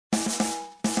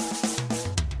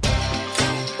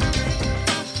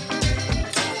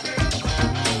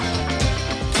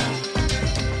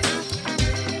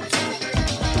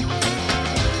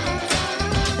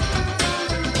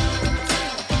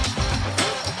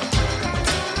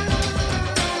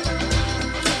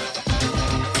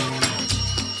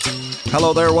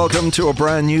Hello there, welcome to a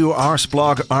brand new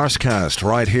Arseblog Arsecast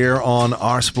right here on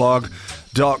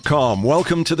arseblog.com.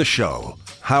 Welcome to the show.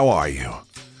 How are you?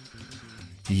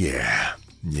 Yeah,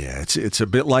 it's a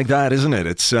bit like that, isn't it?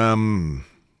 It's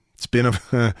been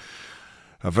a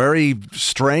very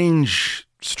strange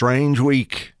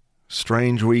week.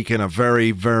 Strange week in a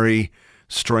very, very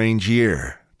strange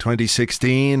year.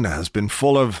 2016 has been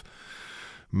full of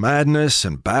madness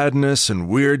and badness and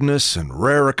weirdness and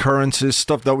rare occurrences,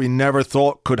 stuff that we never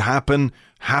thought could happen,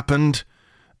 happened,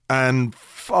 and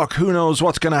fuck, who knows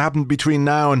what's going to happen between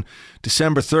now and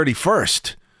December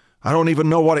 31st. I don't even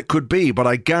know what it could be, but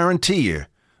I guarantee you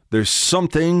there's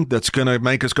something that's going to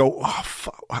make us go, oh,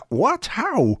 what?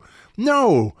 How?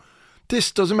 No,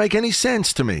 this doesn't make any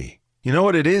sense to me. You know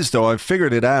what it is, though? I've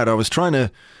figured it out. I was trying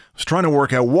to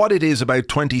work out what it is about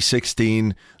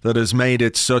 2016 that has made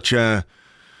it such a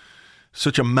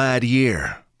mad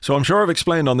year. So I'm sure I've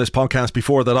explained on this podcast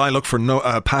before that I look for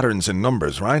patterns in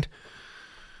numbers, right?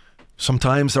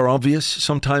 Sometimes they're obvious,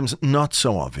 sometimes not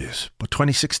so obvious. But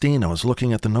 2016, I was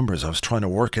looking at the numbers. I was trying to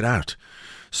work it out.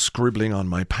 Scribbling on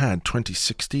my pad,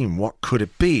 2016, what could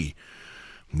it be?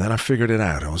 And then I figured it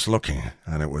out. I was looking,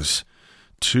 and it was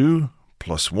 2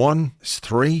 plus 1 is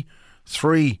 3.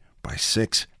 3 by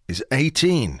 6 is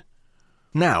 18.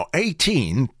 Now,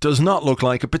 18 does not look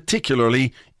like a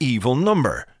particularly evil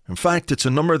number. In fact, it's a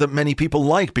number that many people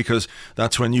like because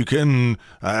that's when you can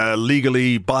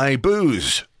legally buy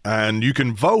booze and you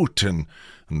can vote and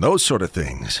those sort of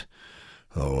things.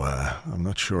 Though I'm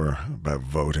not sure about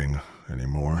voting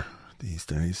anymore these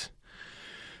days.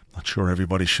 Not sure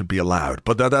everybody should be allowed,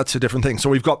 but that's a different thing. So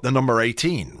we've got the number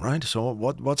 18, right? So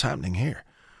what's happening here?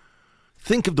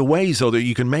 Think of the ways, though, that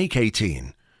you can make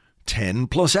 18. 10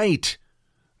 plus 8.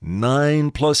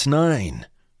 9 plus 9,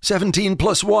 17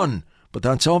 plus 1, but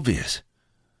that's obvious.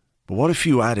 But what if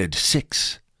you added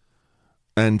 6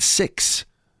 and 6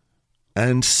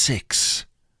 and 6?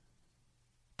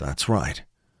 That's right.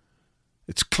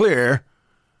 It's clear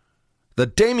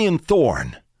that Damien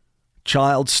Thorne,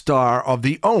 child star of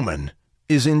The Omen,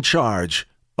 is in charge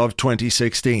of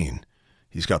 2016.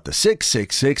 He's got the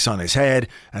 666 on his head,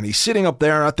 and he's sitting up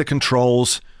there at the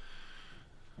controls,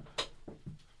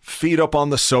 feet up on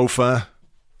the sofa,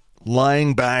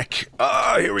 lying back.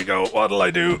 Here we go. What'll I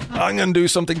do? I'm going to do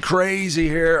something crazy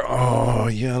here. Oh,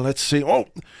 yeah, let's see. Oh,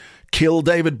 kill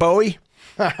David Bowie.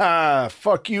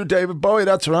 Fuck you, David Bowie.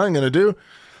 That's what I'm going to do.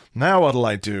 Now what'll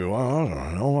I do? I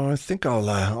don't know. I think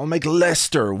I'll make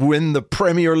Leicester win the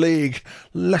Premier League.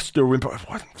 Leicester win.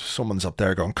 What? Someone's up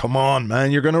there going, come on,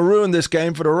 man. You're going to ruin this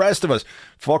game for the rest of us.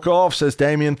 Fuck off, says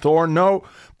Damien Thorne. No.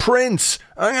 Prince.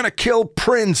 I'm going to kill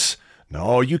Prince.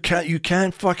 No, you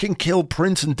can't fucking kill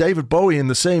Prince and David Bowie in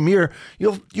the same year.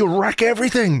 You'll wreck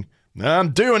everything.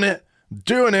 I'm doing it.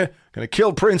 Gonna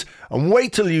kill Prince and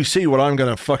wait till you see what I'm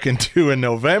gonna fucking do in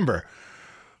November.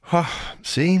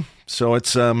 See? So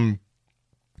it's a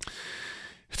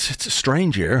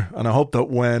strange year, and I hope that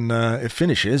when it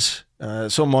finishes,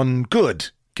 someone good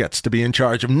gets to be in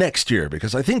charge of next year,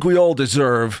 because I think we all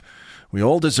deserve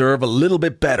a little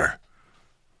bit better.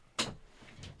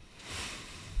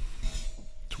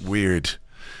 Weird,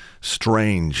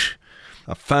 strange.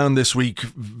 I found this week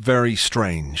very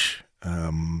strange.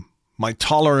 My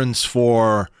tolerance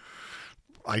for,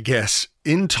 I guess,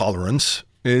 intolerance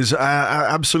is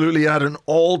absolutely at an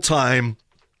all-time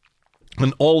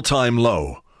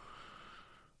low.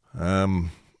 I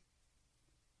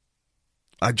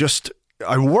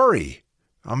worry.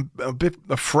 I'm a bit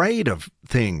afraid of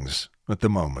things at the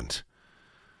moment.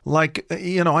 Like,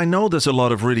 I know there's a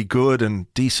lot of really good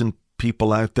and decent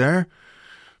people out there.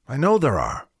 I know there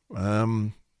are.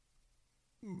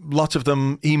 Lots of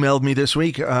them emailed me this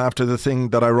week after the thing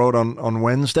that I wrote on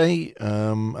Wednesday,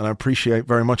 and I appreciate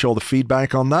very much all the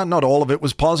feedback on that. Not all of it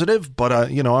was positive, but I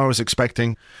was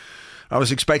expecting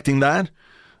that,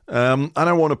 and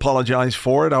I won't apologize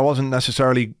for it. I wasn't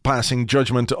necessarily passing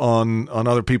judgment on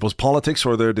other people's politics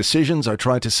or their decisions. I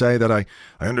tried to say that I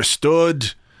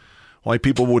understood why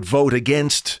people would vote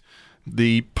against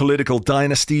the political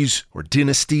dynasties or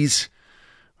dynasties,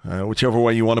 whichever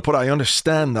way you want to put it. I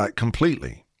understand that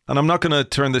completely. And I'm not going to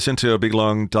turn this into a big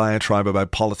long diatribe about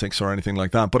politics or anything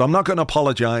like that, but I'm not going to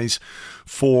apologize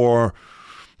for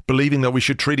believing that we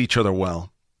should treat each other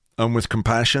well and with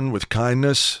compassion, with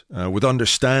kindness, with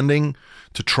understanding,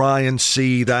 to try and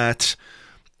see that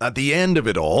at the end of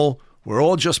it all, we're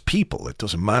all just people. It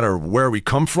doesn't matter where we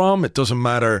come from. It doesn't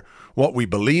matter what we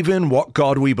believe in, what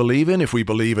God we believe in, if we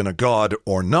believe in a God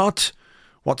or not.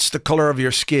 What's the color of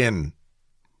your skin?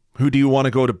 Who do you want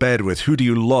to go to bed with? Who do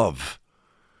you love?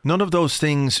 None of those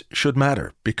things should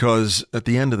matter, because at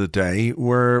the end of the day,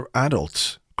 we're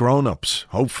adults, grown-ups,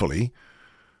 hopefully,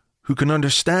 who can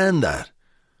understand that.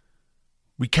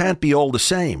 We can't be all the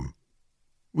same.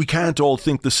 We can't all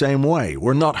think the same way.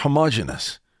 We're not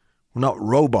homogenous. We're not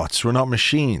robots. We're not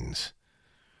machines.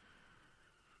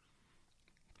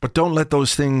 But don't let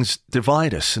those things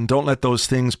divide us, and don't let those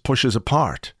things push us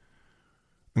apart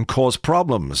and cause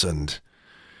problems and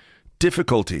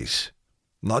difficulties,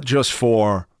 not just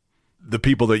for the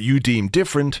people that you deem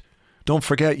different. Don't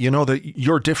forget, that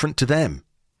you're different to them.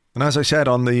 And as I said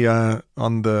on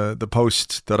the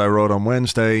post that I wrote on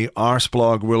Wednesday,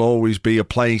 Arsblog will always be a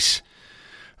place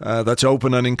that's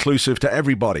open and inclusive to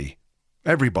everybody,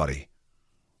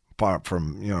 apart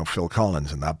from Phil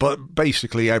Collins and that, but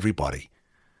basically everybody.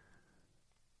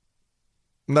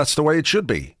 And that's the way it should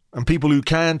be. And people who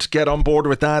can't get on board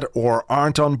with that or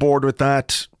aren't on board with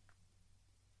that,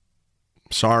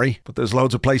 sorry, but there's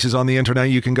loads of places on the internet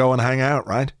you can go and hang out,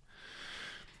 right?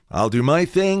 I'll do my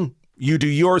thing, you do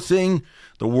your thing,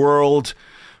 the world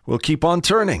will keep on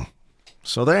turning.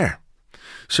 So there.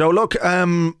 So look, it's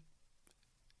going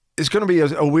to be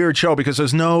a weird show because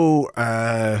there's no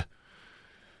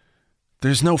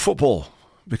football,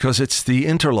 because it's the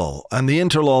interlull, and the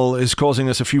interlull is causing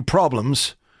us a few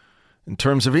problems in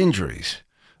terms of injuries.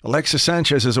 Alexis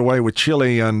Sanchez is away with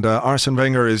Chile, and Arsene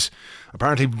Wenger is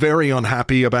apparently very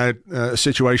unhappy about a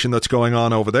situation that's going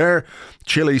on over there.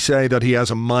 Chile say that he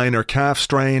has a minor calf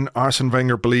strain. Arsene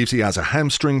Wenger believes he has a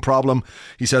hamstring problem.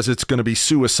 He says it's going to be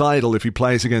suicidal if he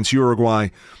plays against Uruguay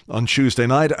on Tuesday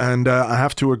night. And I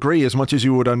have to agree, as much as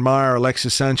you would admire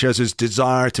Alexis Sanchez's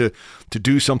desire to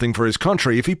do something for his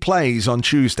country, if he plays on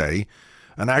Tuesday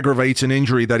and aggravates an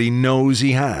injury that he knows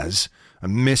he has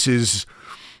and misses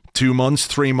 2 months,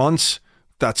 3 months,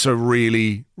 that's a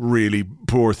really, really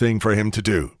poor thing for him to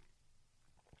do.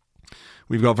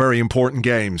 We've got very important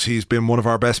games. He's been one of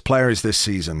our best players this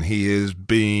season. He is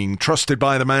being trusted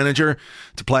by the manager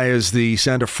to play as the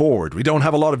centre forward. We don't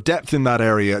have a lot of depth in that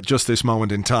area at just this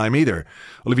moment in time either.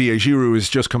 Olivier Giroud is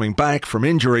just coming back from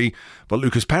injury, but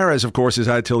Lucas Perez, of course, is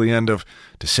out till the end of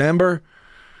December.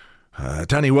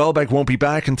 Danny Welbeck won't be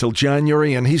back until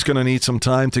January, and he's going to need some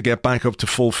time to get back up to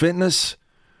full fitness.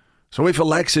 So if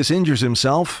Alexis injures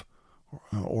himself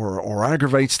or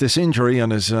aggravates this injury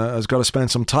and has got to spend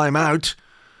some time out,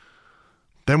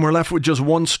 then we're left with just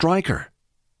one striker.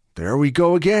 There we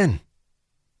go again.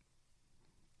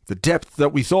 The depth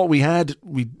that we thought we had,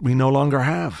 we no longer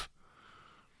have.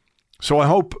 So I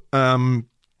hope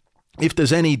if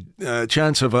there's any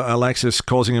chance of Alexis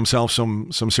causing himself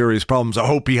some serious problems, I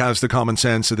hope he has the common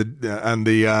sense and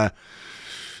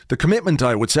the commitment,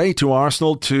 I would say, to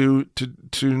Arsenal to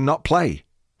not play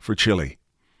for Chile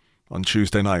on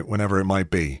Tuesday night, whenever it might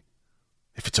be.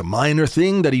 If it's a minor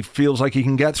thing that he feels like he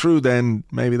can get through, then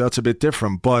maybe that's a bit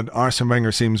different. But Arsene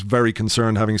Wenger seems very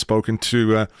concerned, having spoken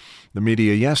to the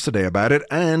media yesterday about it.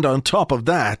 And on top of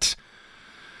that,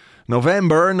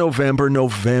 November.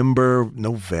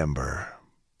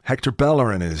 Hector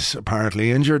Bellerin is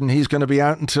apparently injured, and he's going to be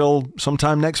out until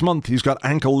sometime next month. He's got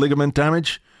ankle ligament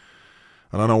damage.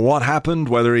 I don't know what happened,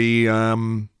 whether he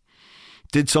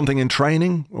did something in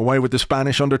training away with the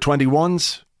Spanish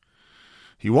under-21s.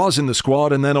 He was in the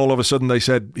squad, and then all of a sudden they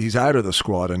said he's out of the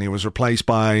squad, and he was replaced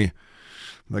by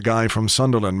the guy from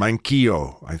Sunderland,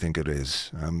 Manquillo, I think it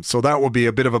is. So that would be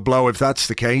a bit of a blow if that's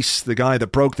the case. The guy that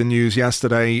broke the news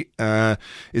yesterday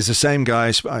is the same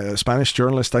guy, a Spanish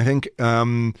journalist, I think,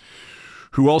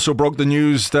 who also broke the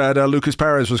news that Lucas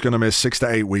Perez was going to miss 6 to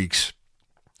 8 weeks.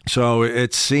 So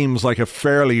it seems like a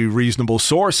fairly reasonable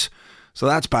source. So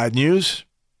that's bad news.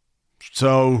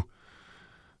 So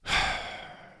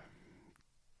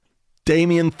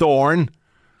Damien Thorne,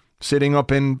 sitting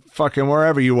up in fucking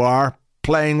wherever you are,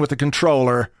 playing with the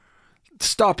controller.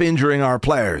 Stop injuring our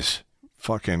players.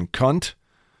 Fucking cunt.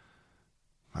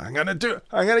 I'm gonna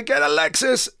get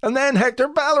Alexis and then Hector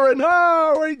Bellerin.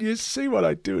 Oh, wait, you see what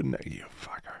I do now, you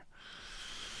fucker.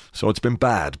 So it's been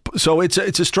bad. So it's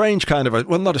a strange kind of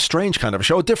not a strange kind of a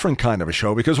show, a different kind of a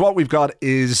show, because what we've got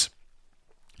is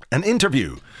an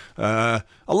interview, a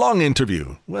long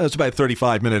interview. Well, it's about a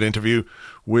 35-minute interview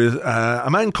with a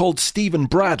man called Stephen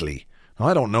Bradley. Now,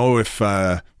 I don't know if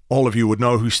all of you would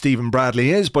know who Stephen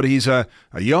Bradley is, but he's a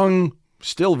young,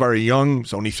 still very young,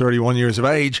 he's only 31 years of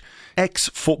age,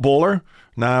 ex-footballer,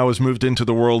 now has moved into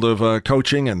the world of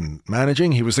coaching and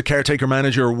managing. He was the caretaker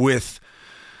manager with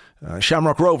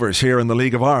Shamrock Rovers here in the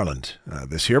League of Ireland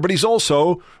this year, but he's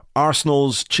also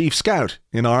Arsenal's chief scout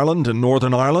in Ireland and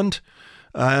Northern Ireland,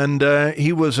 and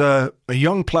he was a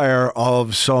young player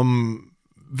of some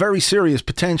very serious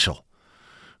potential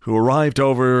who arrived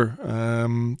over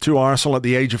to Arsenal at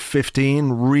the age of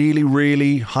 15. Really,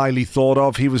 really highly thought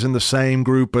of. He was in the same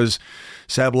group as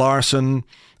Seb Larsson,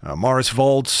 Maurice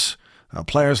Volz,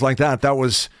 players like that. That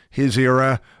was his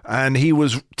era. And he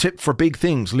was tipped for big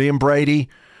things. Liam Brady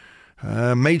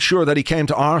made sure that he came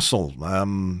to Arsenal.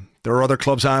 There are other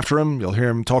clubs after him. You'll hear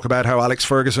him talk about how Alex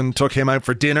Ferguson took him out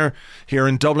for dinner here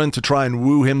in Dublin to try and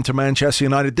woo him to Manchester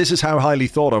United. This is how highly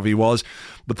thought of he was.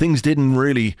 But things didn't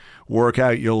really work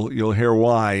out. You'll hear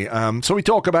why. So we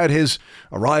talk about his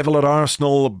arrival at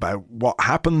Arsenal, about what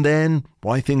happened then,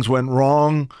 why things went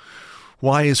wrong,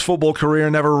 why his football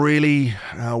career never really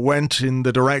went in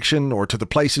the direction or to the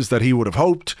places that he would have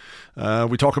hoped.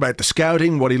 We talk about the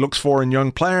scouting, what he looks for in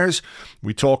young players.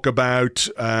 We talk about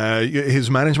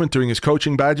his management doing his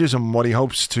coaching badges and what he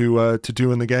hopes to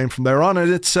do in the game from there on.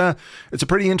 And it's a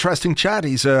pretty interesting chat.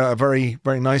 He's a very,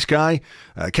 very nice guy.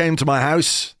 Came to my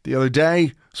house the other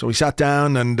day, so we sat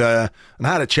down and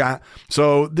had a chat.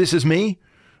 So this is me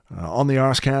on the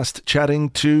Arscast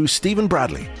chatting to Stephen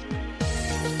Bradley.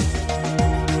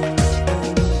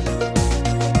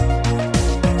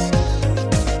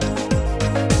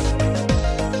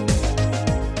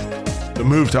 The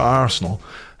move to Arsenal,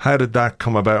 how did that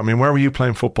come about? I mean, where were you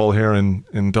playing football here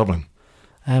in Dublin?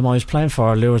 I was playing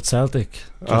for Lourdes Celtic,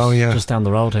 just down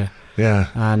the road here. Yeah.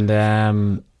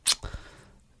 And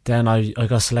then I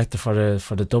got selected for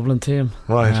the Dublin team.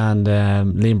 Right. And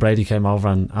Liam Brady came over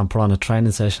and put on a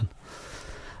training session.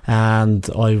 And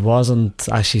I wasn't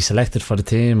actually selected for the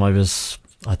team. I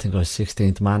think I was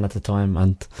 16th man at the time.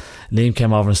 And Liam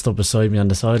came over and stood beside me on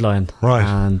the sideline. Right.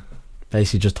 And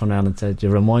basically just turned around and said, "You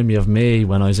remind me of me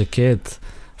when I was a kid,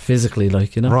 physically,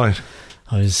 like, you know." Right.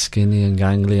 I was skinny and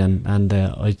gangly, and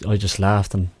I just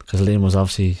laughed, and because Liam was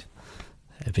obviously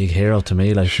a big hero to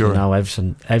me, like, sure. You know,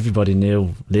 everybody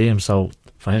knew Liam, so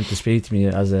for him to speak to me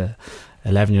as a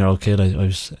 11-year-old kid, I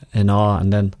was in awe.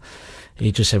 And then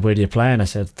he just said, "Where do you play?" And I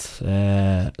said,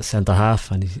 "Centre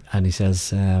half," and he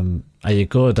says, "Are you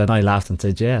good?" And I laughed and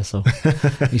said, "Yeah." So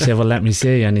he said, "Well, let me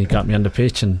see," and he got me on the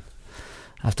pitch, and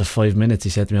after 5 minutes he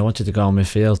said to me, "I want you to go on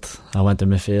midfield." I went to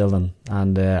midfield,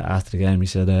 and after the game he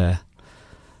said,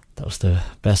 that was the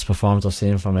best performance I've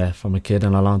seen from a kid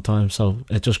in a long time. So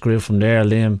it just grew from there.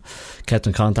 Liam kept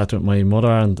in contact with my mother,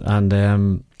 and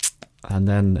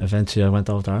then eventually I went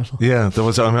over to Arsenal. Yeah, there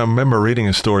was. I remember reading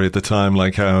a story at the time,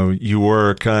 like how you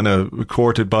were kind of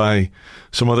courted by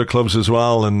some other clubs as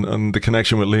well, and the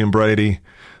connection with Liam Brady.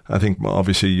 I think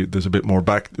obviously there's a bit more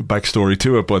backstory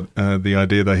to it, but the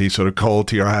idea that he sort of called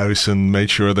to your house and made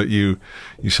sure that you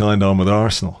signed on with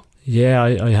Arsenal. Yeah,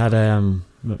 I had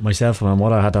myself and my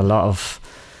mother had a lot of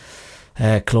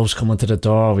clubs coming to the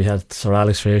door. We had Sir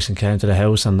Alex Ferguson came to the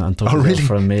house and took us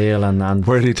for a meal. And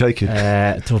where did he take you?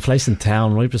 To a place in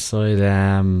town right beside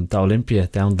the Olympia,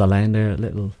 down the lane there, a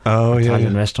little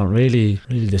Italian restaurant. Really,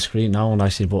 really discreet. No one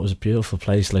actually, but it was a beautiful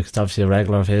place. Like, it's obviously a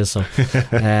regular of his. So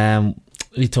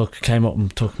he came up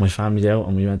and took my family out,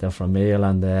 and we went out for a meal,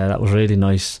 and that was really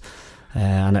nice.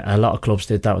 And a lot of clubs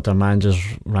did that with their managers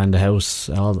around the house.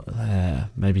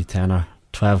 Maybe 10 or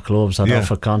 12 clubs had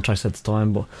offered contracts at the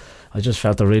time, but I just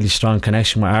felt a really strong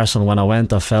connection with Arsenal when I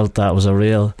went. I felt that it was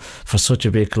for such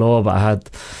a big club, I had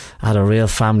a real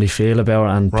family feel about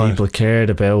it, and people cared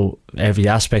about every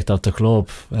aspect of the club.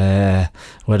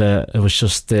 Whether it was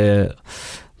just the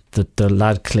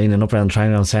lad cleaning up around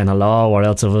training and saying hello, or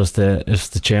else it was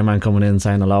the chairman coming in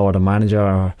saying hello, or the manager,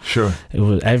 or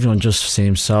everyone just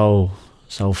seemed so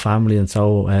family and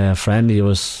so friendly. It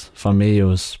was, for me, it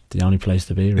was the only place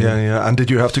to be, really. Yeah. And did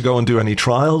you have to go and do any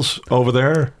trials over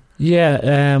there?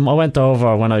 Yeah, I went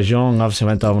over when I was young. Obviously I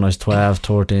went over when I was 12,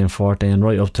 13, 14,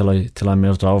 right up till I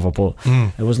moved over, but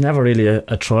it was never really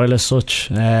a trial as such.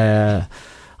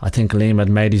 I think Liam had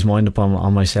made his mind up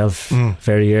on myself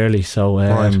very early, so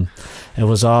it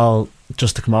was all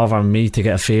just to come over and meet, to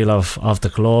get a feel of the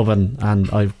club, and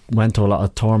I went to a lot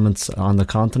of tournaments on the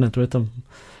continent with him,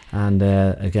 and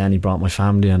again he brought my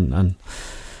family and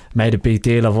made a big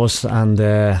deal of us, and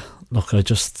look,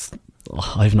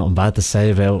 I've nothing bad to say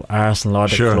about Arsenal or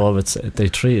the club. They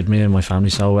treated me and my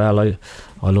family so well. I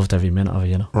loved every minute of it,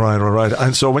 you know. Right.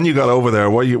 And so when you got over there,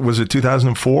 was it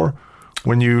 2004?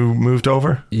 When you moved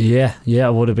over? Yeah,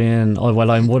 it would have been. I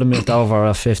would have moved over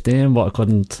at 15, but I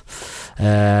couldn't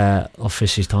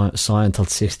officially sign until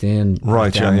 16.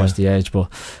 Right, was the age. But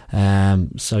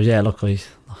so yeah, look,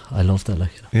 I loved it.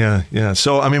 Like, you know. Yeah.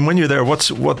 So I mean, when you're there,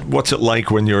 what's it like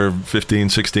when you're 15,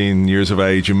 16 years of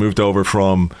age? You moved over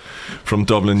from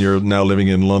Dublin. You're now living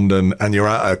in London, and you're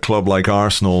at a club like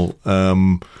Arsenal.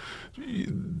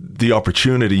 The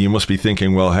opportunity, you must be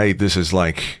thinking, well, hey, this is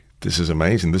like this is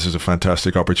amazing. This is a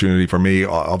fantastic opportunity for me,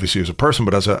 obviously as a person,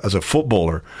 but as a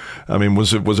footballer. I mean,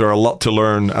 was there a lot to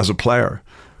learn as a player?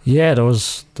 Yeah, there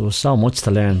was so much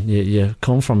to learn. You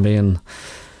come from being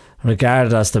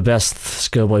regarded as the best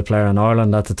schoolboy player in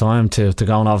Ireland at the time to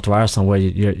going off to Arsenal, where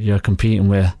you're competing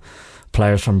with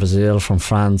players from Brazil, from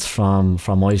France,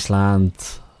 from Iceland,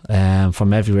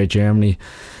 from everywhere, Germany.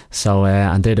 So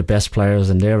and they're the best players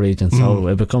in their region. So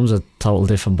it becomes a total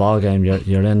different ball game.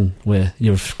 You're in with,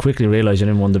 you quickly realise you're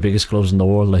in one of the biggest clubs in the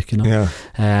world, like, you know.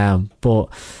 Yeah. But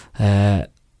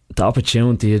the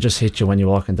opportunity, it just hits you when you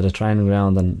walk into the training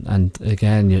ground, and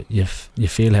again you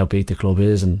feel how big the club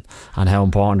is and how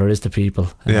important there is to people.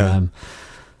 Yeah.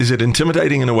 Is it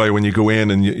intimidating in a way when you go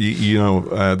in and you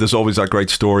know, there's always that great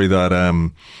story that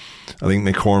I think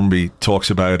Nick Hornby talks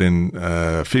about in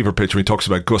Fever Pitch, where he talks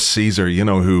about Gus Caesar, you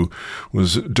know, who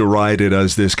was derided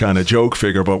as this kind of joke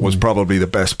figure, but was probably the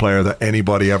best player that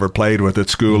anybody ever played with at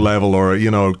school level or, you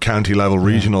know, county level,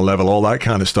 regional level, all that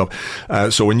kind of stuff.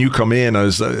 So when you come in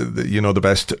as, you know, the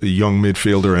best young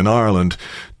midfielder in Ireland,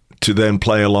 to then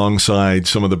play alongside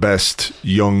some of the best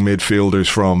young midfielders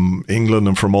from England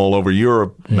and from all over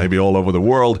Europe, maybe all over the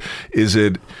world, is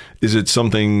it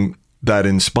something that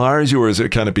inspires you, or is it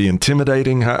kind of be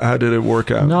intimidating? How did it work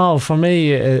out? No, for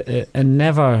me, I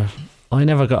never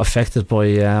got affected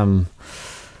by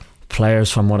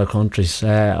players from other countries.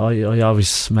 I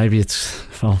always, maybe it's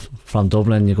from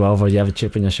Dublin, you go over, you have a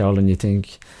chip in your shoulder and you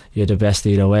think you're the best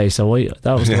either way. So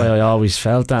that was the way I always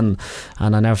felt, and I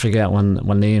never forget when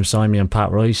Liam signed me and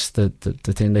Pat Rice, the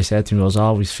thing they said to me was,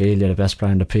 always feel you're the best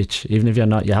player on the pitch. Even if you're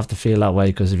not, you have to feel that way,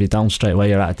 because if you don't straight away,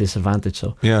 you're at a disadvantage.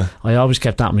 So yeah, I always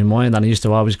kept that in my mind, and I used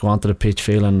to always go onto the pitch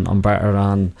feeling I'm better.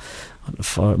 And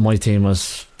for my team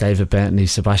was David Bentley,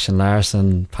 Sebastian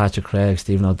Larsson, Patrick Craig,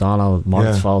 Stephen O'Donnell,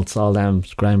 Maurice Fultz, all them,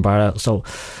 Graham Barrett. So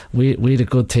we had a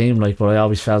good team, like, but I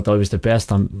always felt I was the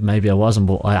best, and maybe I wasn't,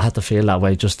 but I had to feel that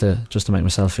way just to make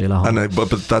myself feel at home. And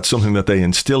but that's something that they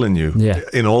instill in you,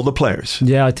 in all the players.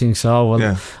 Yeah, I think so.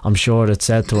 Well, I'm sure it's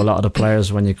said to a lot of the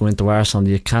players when you go into Arsenal,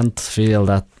 you can't feel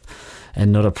that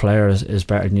another player is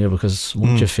better than you, because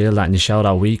once you feel that and you show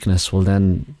that weakness, well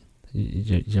then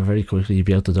you're very quickly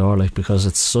be out the door, like, because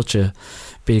it's such a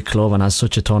big club and has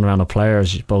such a turnaround of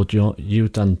players, both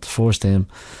youth and first team.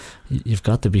 You've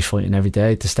got to be fighting every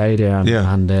day to stay there,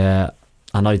 and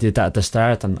I did that at the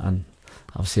start, and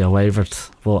obviously I wavered,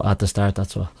 but at the start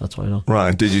that's what I know.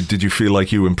 Right. Did you feel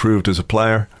like you improved as a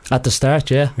player at the start?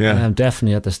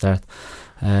 Definitely at the start.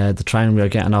 The training we were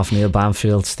getting off Neil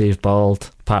Banfield, Steve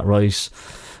Bold, Pat Rice,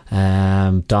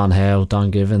 Don Howe,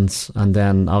 Don Givens, and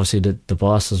then obviously the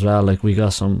boss as well. Like, we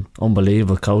got some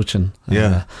unbelievable coaching.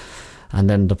 And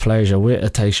then the players you're with,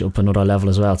 it takes you up another level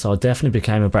as well. So I definitely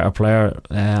became a better player.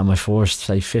 My first,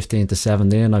 say, 15 to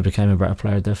 17, I became a better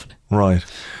player, definitely. Right.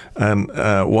 And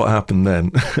what happened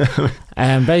then?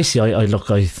 Basically,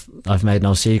 I've made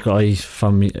no secret.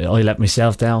 I let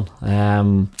myself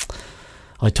down.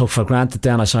 I took for granted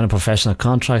then I signed a professional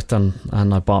contract, and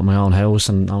I bought my own house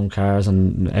and own cars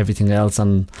and everything else,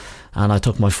 and I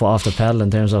took my foot off the pedal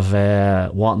in terms of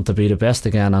wanting to be the best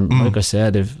again. And like I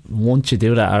said, once you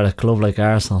do that at a club like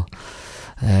Arsenal,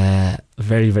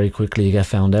 very, very quickly you get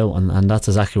found out, and that's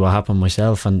exactly what happened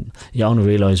myself. And you only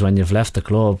realise when you've left the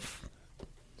club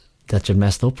that you've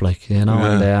messed up, like, you know.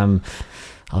 And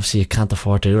obviously you can't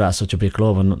afford to do that at such a big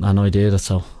club, and I did it,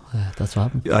 so that's what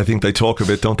happened. I think they talk a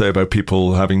bit, don't they, about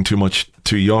people having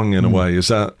too young in a way. Is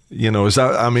that,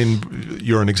 I mean,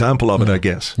 you're an example of it, I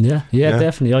guess. Yeah,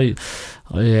 definitely.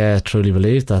 I truly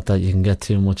believe that you can get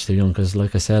too much too young, because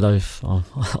like I said, it's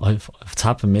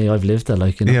happened to me. I've lived it,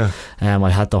 like, you know. I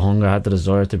had the hunger, I had the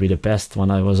desire to be the best when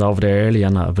I was over there early,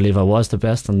 and I believe I was the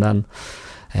best, and then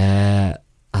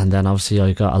obviously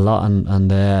I got a lot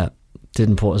and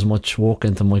didn't put as much work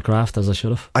into my craft as I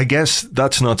should have. I guess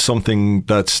that's not something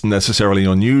that's necessarily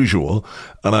unusual,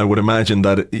 and I would imagine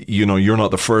that, you're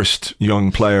not the first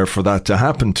young player for that to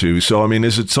happen to. So I mean,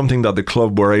 is it something that the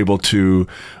club were able to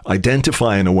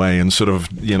identify in a way and sort of,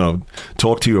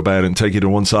 talk to you about it and take you to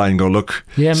one side and go, look,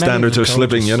 standards are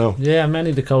slipping, Yeah,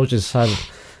 many of the coaches had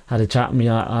a chat with me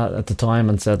at the time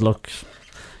and said, look,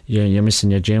 you're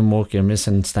missing your gym work, you're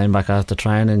missing staying back after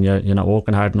training, you're not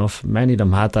working hard enough. Many of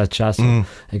them had that chat. So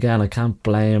again, I can't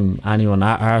blame anyone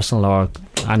at Arsenal or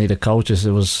any of the coaches.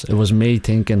 It was me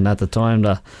thinking at the time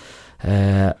that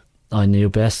I knew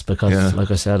best, because like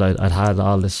I said, I'd had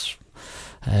all this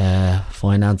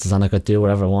finances and I could do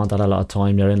whatever I wanted. I had a lot of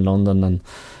time. You're in London,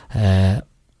 and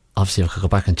obviously if I could go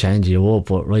back and change it, you would,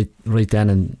 but right then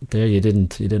and there you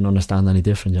didn't understand any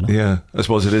different, you know. Yeah, I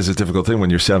suppose it is a difficult thing when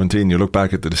you're 17. You look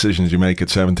back at the decisions you make at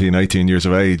 17, 18 years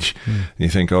of age, and you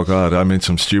think, oh God, I made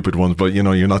some stupid ones, but you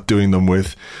know, you're not doing them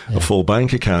with a full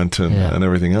bank account and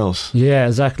everything else. Yeah,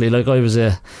 exactly. Like I was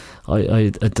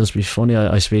it does be funny,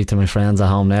 I speak to my friends at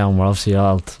home now, and we're obviously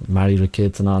all married with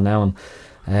kids and all now,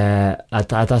 and at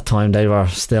that time they were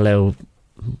still out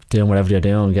doing whatever they're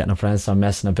doing, getting a friends or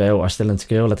messing about, or still in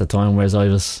school at the time, whereas I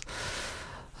was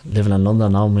living in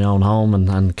London, own my own home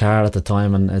and car at the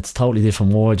time, and it's totally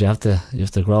different world. You have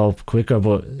to grow up quicker,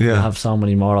 but you have so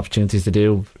many more opportunities to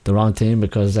do the wrong thing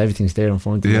because everything's there in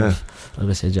front of you. Like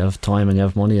I said, you have time and you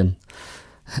have money, and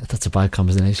that's a bad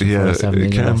combination. Yeah, it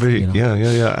can be. You know?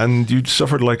 Yeah. And you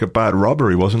suffered like a bad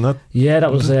robbery, wasn't that? Yeah,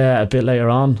 that was a bit later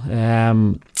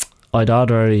on. I'd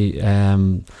already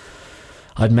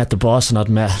I'd met the boss and I'd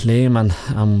met Liam,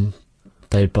 and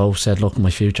they both said, look,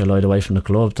 my future lied away from the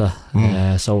club.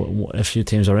 So a few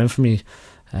teams are in for me.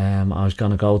 I was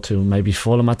going to go to maybe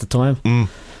Fulham at the time.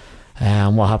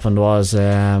 And what happened was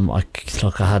I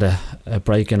had a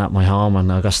break-in at my home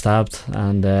and I got stabbed,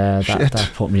 and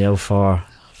that put me out for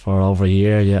over a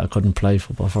year. Yeah, I couldn't play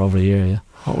football for over a year. Yeah.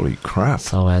 Holy crap.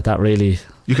 So that really...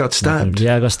 You got stabbed?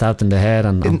 Yeah, I got stabbed in the head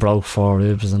and broke 4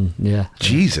 ribs, and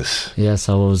Jesus. Yeah,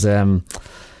 so it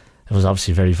was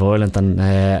obviously very violent, and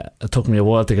it took me a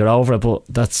while to get over it, but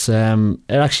that's it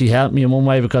actually helped me in one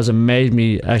way because it made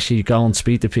me actually go and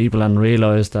speak to people and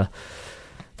realise that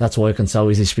that's why I can so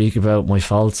easily speak about my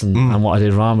faults and what I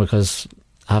did wrong, because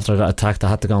after I got attacked I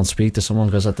had to go and speak to someone,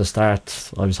 because at the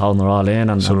start I was holding it all in,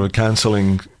 and sort of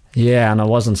cancelling. Yeah, and I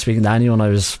wasn't speaking to anyone.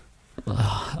 I've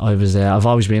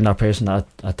always been that person that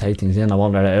I take things in, I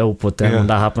won't let it out, but then when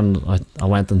that happened I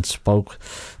went and spoke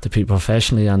to people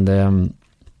professionally, and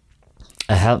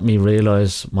it helped me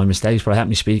realise my mistakes, but it helped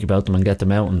me speak about them and get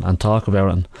them out and talk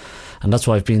about it, and that's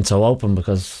why I've been so open,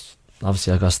 because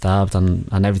obviously I got stabbed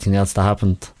and everything else that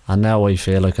happened, and now I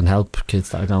feel I can help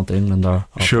kids that are going to England or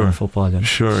playing football. You know?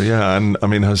 Sure, yeah. And I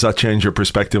mean, has that changed your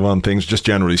perspective on things, just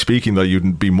generally speaking, that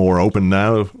you'd be more open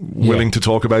now, willing to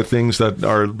talk about things that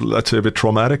are, let's say, a bit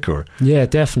traumatic? Or yeah,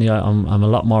 definitely. I'm a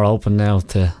lot more open now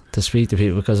to speak to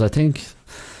people, because I think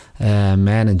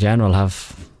men in general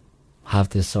have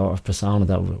this sort of persona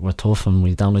that we're tough and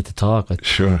we don't like to talk.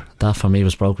 That for me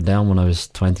was broken down when I was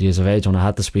 20 years of age, when I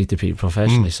had to speak to people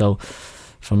professionally. So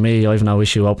for me, I've no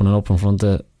issue opening up in front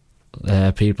of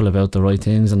people about the right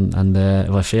things, and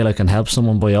if I feel I can help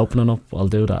someone by opening up, I'll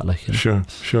do that. Like, you know.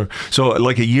 Sure. So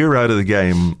like a year out of the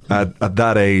game at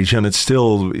that age, and it's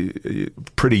still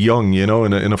pretty young, you know,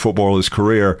 in a footballer's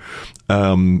career.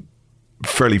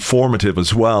 Fairly formative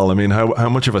as well. I mean, how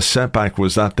much of a setback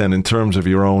was that then in terms of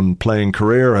your own playing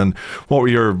career, and what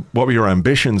were your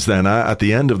ambitions then at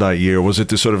the end of that year? Was it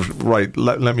to sort of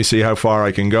let me see how far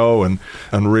I can go and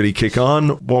really kick on?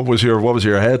 What was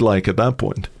your head like at that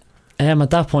point? At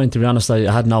that point, to be honest,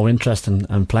 I had no interest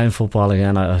in playing football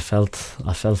again. I felt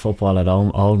football had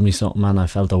owed me something, and I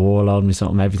felt the world owed me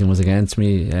something. Everything was against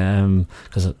me,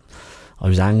 because I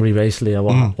was angry basically at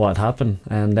what had happened.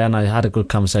 And then I had a good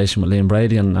conversation with Liam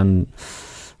Brady, and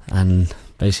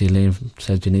basically Liam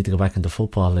said, you need to go back into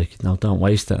football, like, no, don't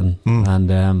waste it.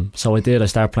 And so I did. I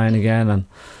started playing again, and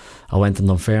I went in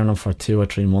Dunfermline for 2 or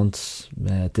 3 months.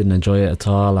 Didn't enjoy it at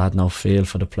all. I had no feel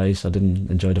for the place. I didn't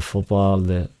enjoy the football,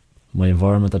 my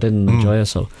environment. I didn't enjoy it.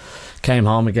 So came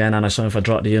home again, and I signed for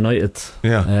Drogheda United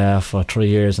for 3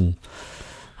 years, and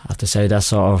I have to say that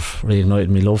sort of reignited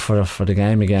me love for the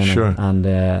game again,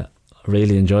 and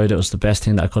really enjoyed it. It was the best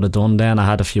thing that I could have done then. I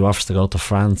had a few offers to go to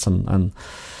France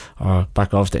or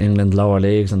back off to England, lower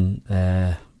leagues, and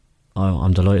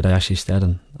I'm delighted I actually stayed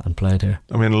and played here.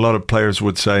 I mean, a lot of players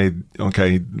would say,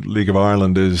 okay, League of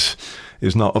Ireland is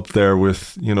not up there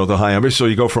with, you know, the high ambition. So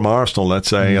you go from Arsenal, let's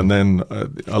say, and then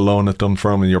alone at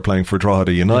Dunfermline, you're playing for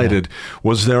Drogheda United.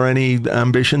 Was there any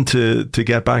ambition to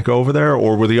get back over there,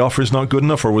 or were the offers not good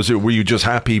enough, or were you just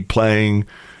happy playing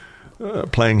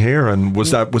here, and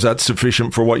was that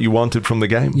sufficient for what you wanted from the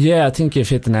game? Yeah, I think you've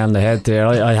hit the nail on the head there.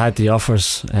 I had the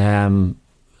offers.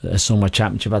 A summer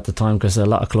championship at the time, because a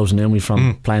lot of clubs knew me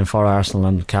from playing for Arsenal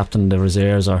and captain the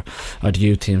reserves or the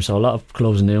youth team, so a lot of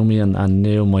clubs knew me and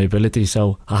knew my ability,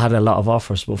 so I had a lot of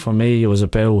offers. But for me, it was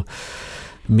about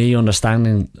me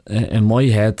understanding in my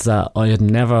head that I had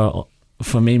never,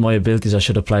 for me, my abilities, I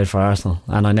should have played for Arsenal,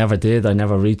 and I never did. I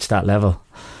never reached that level,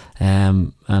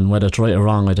 and whether it's right or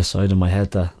wrong, I decided in my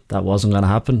head that wasn't going to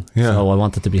happen. So I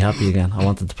wanted to be happy again. I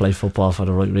wanted to play football for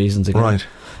the right reasons again,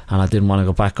 and I didn't want to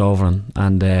go back over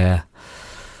and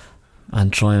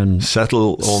try and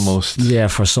settle almost. Yeah,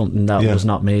 for something that was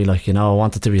not me. Like, you know, I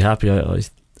wanted to be happy.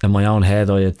 in my own head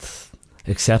I had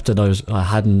accepted I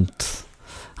hadn't,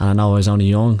 and I know I was only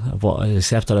young, but I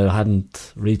accepted I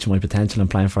hadn't reached my potential in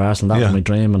playing for Arsenal. That was my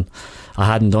dream, and I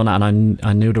hadn't done it, and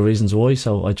I knew the reasons why,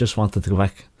 so I just wanted to go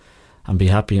back and be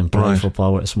happy and play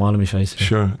football with a smile on my face.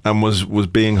 Sure. And was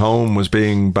being home, was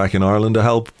being back in Ireland to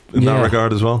help in that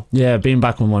regard as well? Yeah, being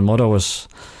back with my mother was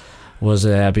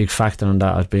a big factor in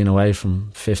that. I'd been away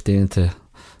from 15 to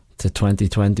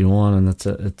 2021, and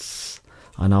it's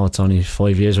I know it's only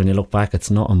 5 years when you look back,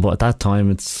 it's nothing, but at that time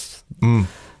it's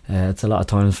a lot of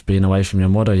time being away from your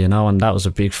mother, you know, and that was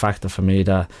a big factor for me,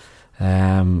 that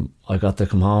I got to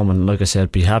come home and, like I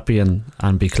said, be happy and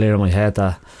be clear in my head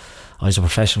that I was a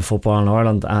professional footballer in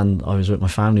Ireland and I was with my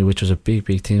family, which was a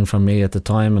big thing for me at the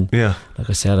time. And like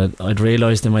I said, I'd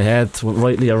realised in my head,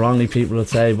 rightly or wrongly people would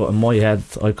say, but in my head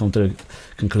I'd come to the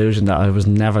conclusion that I was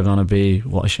never going to be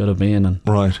what I should have been, and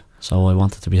so I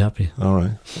wanted to be happy. All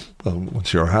right. Well,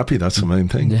 once you're happy, that's the main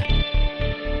thing. Yeah.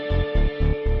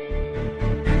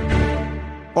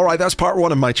 All right, that's part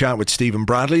one of my chat with Stephen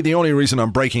Bradley. The only reason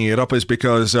I'm breaking it up is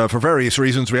because for various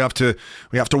reasons we have to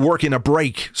work in a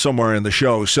break somewhere in the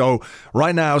show. So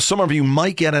right now, some of you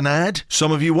might get an ad,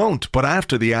 some of you won't. But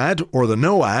after the ad or the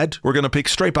no ad, we're going to pick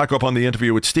straight back up on the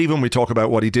interview with Stephen. We talk about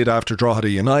what he did after Drogheda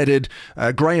United.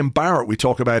 Graham Barrett, we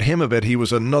talk about him a bit. He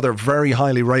was another very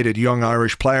highly rated young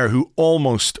Irish player who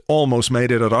almost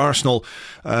made it at Arsenal.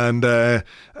 And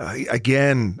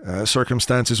again,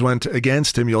 circumstances went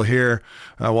against him. You'll hear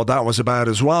what that was about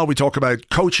as well. We talk about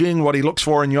coaching, what he looks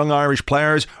for in young Irish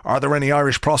players. Are there any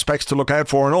Irish prospects to look out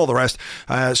for, and all the rest.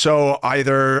 So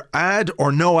either ad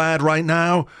or no ad right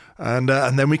now, and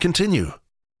then we continue.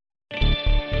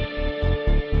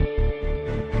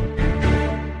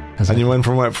 And you went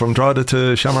from Drogheda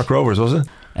to Shamrock Rovers, was it?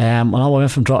 I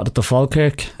went from Drogheda to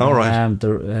Falkirk. All right.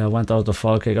 Went out to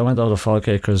Falkirk. I went out to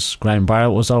Falkirk because Graham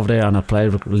Barrett was over there, and I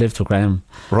lived with Graham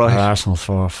at Arsenal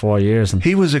for 4 years. And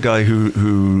he was a guy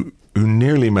who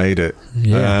nearly made it.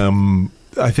 Yeah.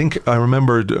 I think I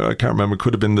remembered, I can't remember, it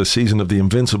could have been the season of the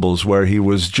Invincibles, where he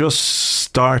was just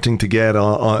starting to get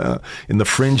in the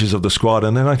fringes of the squad,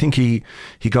 and then I think he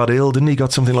got ill, didn't he?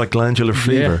 Got something like glandular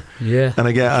fever. Yeah. And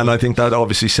I think that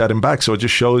obviously set him back, so it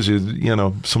just shows you,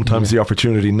 sometimes the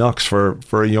opportunity knocks for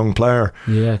a young player.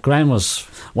 Yeah, Graham was,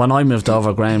 when I moved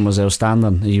over, Graham was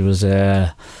outstanding. He was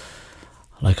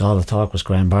like, all the talk was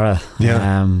Graham Barrett.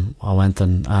 Yeah. I went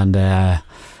and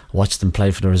watched him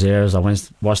play for the reserves. I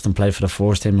watched him play for the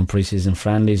first team in pre-season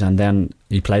friendlies, and then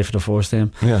he played for the first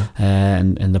team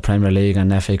in the Premier League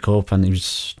and FA Cup, and he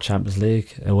was Champions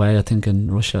League away, I think, in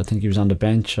Russia. I think he was on the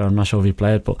bench, or I'm not sure if he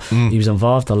played, but he was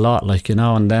involved a lot,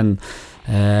 and then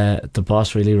the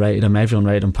boss really rated him. Everyone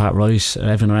rated him. Pat Rice,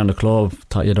 everyone around the club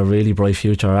thought he had a really bright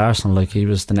future at Arsenal, like he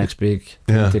was the next big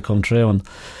thing to come through,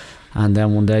 and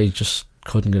then one day he just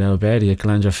couldn't get out of bed. He had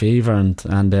glandular fever, and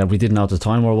we didn't know at the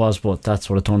time where it was, but that's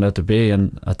what it turned out to be,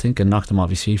 and I think it knocked him off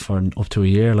his feet for up to a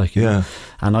year,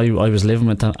 and I was living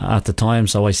with him at the time,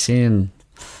 so I seen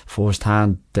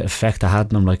firsthand the effect it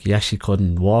had on him. Like, he actually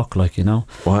couldn't walk,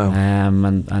 Wow.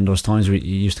 And there was times he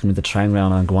used to come into the training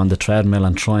ground and go on the treadmill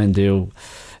and try and do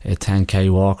a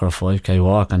 10k walk or a 5k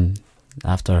walk, and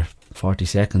after 40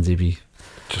 seconds he'd be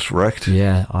just wrecked.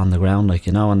 Yeah, on the ground,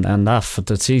 and that,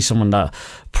 to see someone that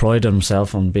prided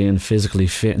himself on being physically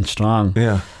fit and strong,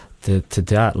 to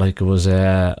that, it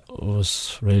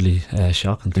was really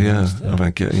shocking to me.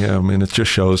 I mean, it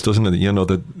just shows, doesn't it,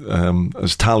 that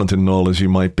as talented and all as you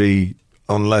might be,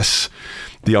 unless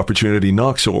the opportunity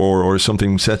knocks or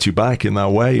something sets you back in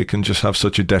that way, it can just have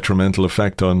such a detrimental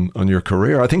effect on your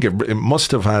career. I think it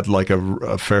must have had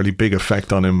a fairly big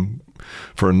effect on him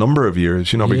for a number of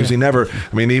years, because he never,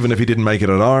 I mean, even if he didn't make it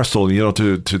at Arsenal,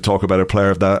 to talk about a player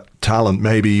of that talent,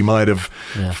 maybe he might have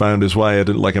found his way at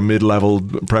a mid-level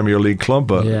Premier League club.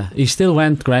 But he still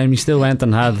went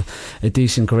and had a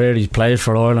decent career. He played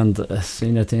for Ireland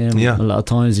senior team a lot of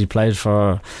times. He played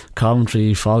for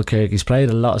Coventry, Falkirk. He's played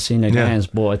a lot of senior games,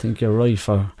 but I think you're right,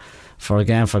 for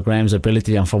Graham's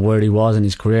ability and for where he was in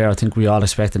his career, I think we all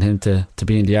expected him to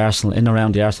be in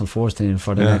around the Arsenal first team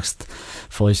for the next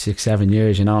 5, 6, 7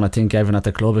 years, and I think everyone at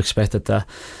the club expected that.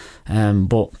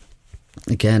 But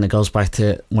again, it goes back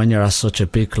to when you're at such a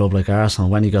big club like Arsenal.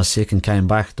 When he got sick and came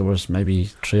back, there was maybe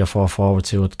 3 or 4 forwards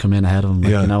who would come in ahead of him,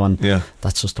 and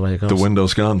that's just the way it goes. The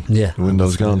window's gone. Yeah, the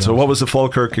window's gone. So what was the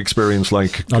Falkirk experience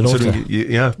like? I loved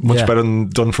it. Much better than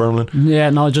Dunfermline. Yeah,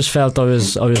 no, I just felt I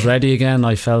was ready again.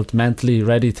 I felt mentally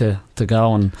ready to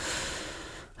go, and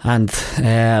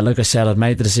like I said, I'd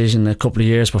made the decision a couple of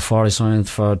years before I signed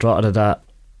for Drogheda that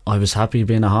I was happy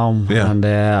being at home, and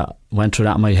went through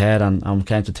that in my head, and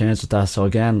came to terms with that. So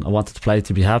again, I wanted to play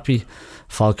to be happy.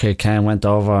 Falkirk came, went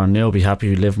over, and knew I'd be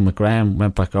happy living with Graham.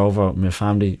 Went back over with my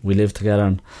family. We lived together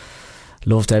and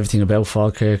loved everything about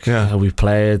Falkirk. How we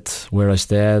played, where I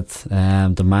stayed.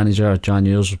 The manager, John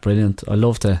Hughes, was brilliant. I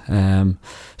loved it.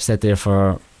 Stayed there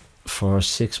for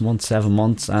 6 months, 7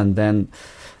 months, and then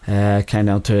came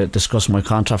down to discuss my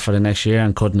contract for the next year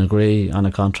and couldn't agree on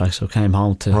a contract, so came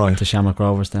home to Shamrock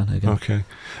Rovers then again. Okay.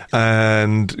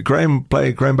 And Graham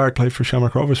Barrett played for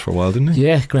Shamrock Rovers for a while, didn't he?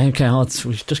 Yeah, Graham came on.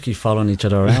 We just keep following each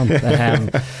other around.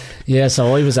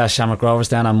 So I was at Shamrock Rovers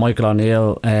then, and Michael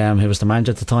O'Neill, who was the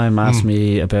manager at the time, asked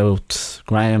me about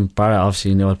Graham Barrett.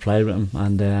 Obviously he knew I'd played with him,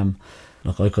 and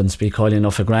look, I couldn't speak highly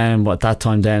enough of Graham, but at that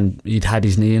time then he'd had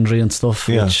his knee injury and stuff,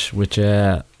 which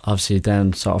obviously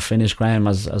then sort of finished Graham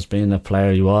as being a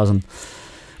player he was.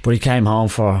 But he came home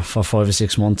for 5 or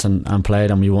 6 months and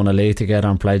played, and we won a league together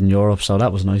and played in Europe, so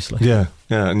that was nice. Yeah,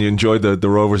 and you enjoyed the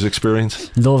Rovers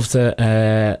experience? Loved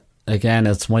it. Again,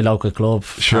 it's my local club,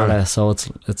 sure. So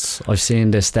it's I've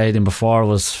seen the stadium before it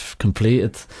was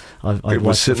completed. It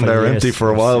was sitting there empty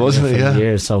for a while, wasn't it? Yeah,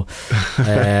 years. So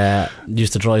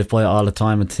used to drive by it all the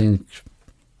time and think,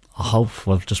 I hope,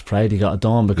 I've just prayed he got it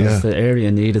done, because the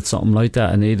area needed something like that.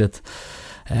 I needed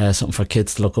something for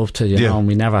kids to look up to, you know, and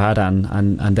we never had it,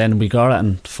 and then we got it,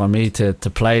 and for me to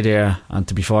play there and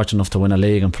to be fortunate enough to win a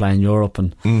league and play in Europe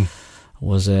and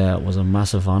was a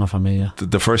massive honour for me.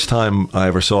 The first time I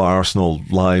ever saw Arsenal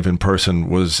live in person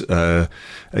was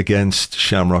against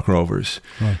Shamrock Rovers.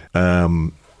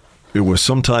 Right. It was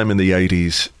sometime in the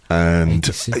 80s, and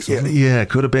it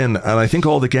could have been, and I think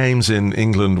all the games in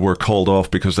England were called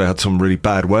off because they had some really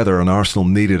bad weather and Arsenal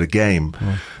needed a game.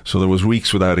 Right. So there was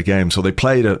weeks without a game, so they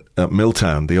played at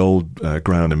Milltown, the old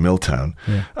ground in Milltown,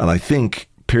 and I think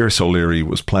Pierce O'Leary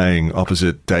was playing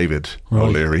opposite David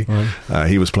O'Leary. Right.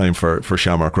 He was playing for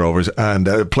Shamrock Rovers, and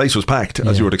the place was packed,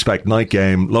 as you would expect. Night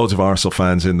game, loads of Arsenal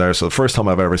fans in there. So the first time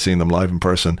I've ever seen them live in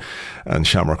person, and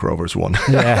Shamrock Rovers won.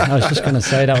 Yeah, I was just going to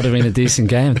say that would have been a decent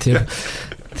game too.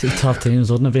 Two top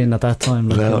teams wouldn't have been at that time.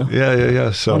 Like, no, you know?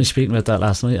 Yeah. So only speaking about that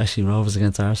last night, actually, Rovers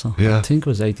against Arsenal. Yeah. I think it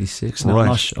was 86. No, I'm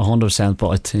not 100%, but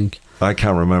I think. I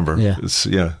can't remember. Yeah.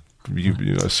 You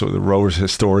know, so the Rovers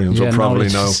historians will probably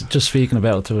know. Just speaking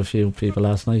about it to a few people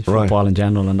last night, football in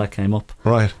general, and that came up.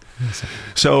 Right.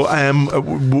 So,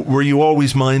 were you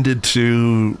always minded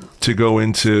to go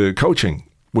into coaching?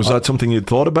 Was that something you'd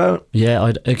thought about? Yeah,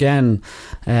 I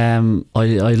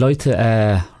like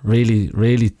to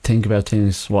really think about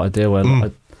things, what I do.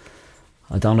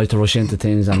 I don't like to rush into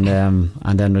things and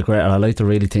then regret it. I like to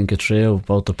really think it through,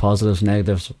 both the positives,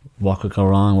 negatives, what could go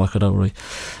wrong, what could go right.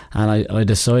 And I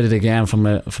decided again from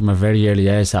a very early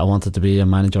age that I wanted to be a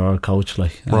manager or a coach.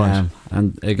 Right.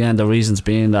 And again, the reasons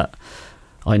being that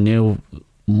I knew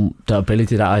the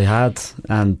ability that I had,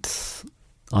 and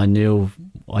I knew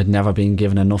I'd never been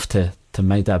given enough to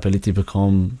make that ability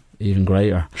become even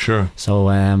greater. Sure. So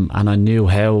and I knew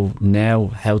how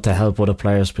to help other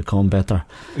players become better.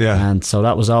 Yeah. And so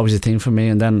that was always a thing for me.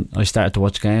 And then I started to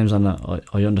watch games, and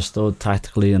I understood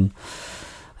tactically and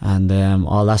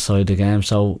all that side of the game.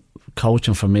 So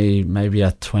coaching for me, maybe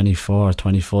at 24 or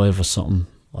 25 was something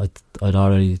I'd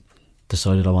already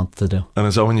decided I wanted to do. And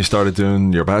is that when you started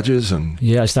doing your badges? And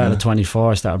I started at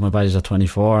 24. I started my badges at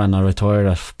 24, and I retired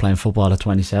at playing football at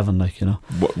 27.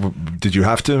 Did you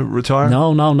have to retire?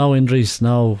 No injuries,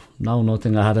 no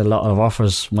nothing. I had a lot of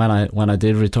offers when I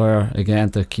did retire again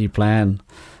to keep playing.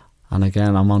 And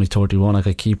again, I'm only 31. I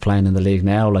could keep playing in the league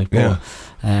now. I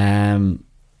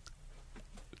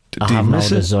have no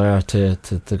desire to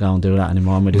go and do that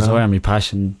anymore. My desire and my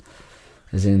passion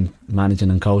is in managing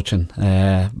and coaching.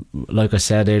 Like I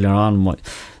said earlier on,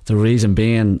 the reason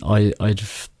being I'd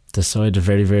decided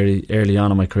very, very early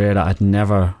on in my career that I'd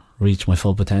never reach my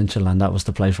full potential, and that was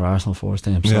to play for Arsenal first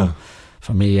team. So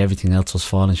for me, everything else was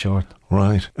falling short.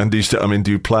 Right. And do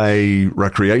you play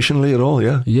recreationally at all?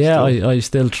 Yeah, I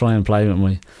still try and play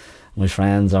with my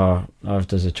friends, or if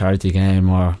there's a charity game,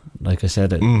 or like I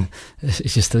said, you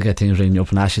still get things ringing up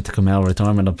and ask you to come out of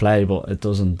retirement and play, but it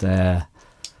doesn't.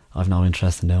 I've no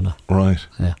interest in doing that. Right.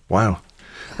 Yeah. Wow.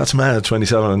 That's mad.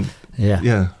 27.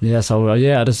 Yeah. So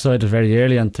I decided very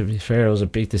early, and to be fair, it was a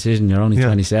big decision. You're only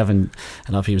 27.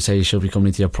 A lot of people say you should be coming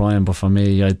into your prime, but for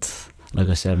me, like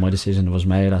I said, my decision was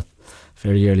made at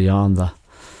very early on that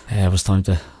it was time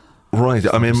to. Right.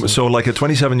 I mean, so like at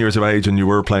 27 years of age, and you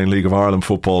were playing League of Ireland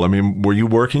football. I mean, were you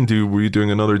working? Were you doing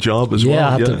another job as well?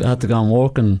 I had to go and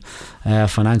work, and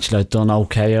financially I'd done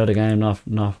okay out of the game.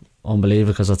 Not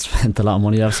unbelievable, because I'd spent a lot of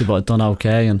money obviously, but I'd done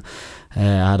okay, and I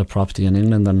had a property in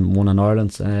England and one in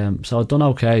Ireland, so I'd done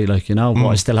okay, like, you know, but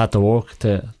I still had to work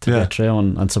to get through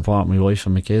and support my wife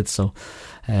and my kids. So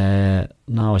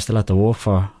no, I still had to work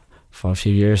for a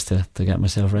few years to get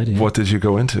myself ready. What did you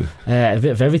go into? A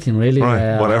bit of everything, really.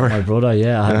 Right, whatever. My brother, I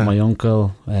had my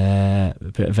uncle, a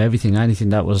bit of everything, anything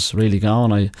that was really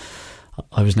going.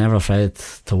 I was never afraid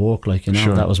to work, like, you know.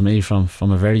 Sure. That was me from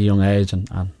a very young age,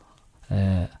 and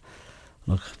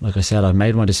look, like I said, I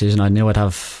made my decision. I knew I'd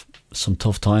have some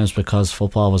tough times because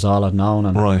football was all I'd known,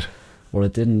 and right. But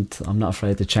it didn't. I'm not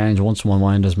afraid to change. Once my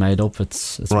mind is made up,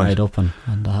 it's right. Made up, and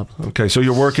that happened. Okay, so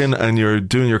you're working and you're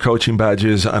doing your coaching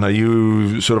badges, and are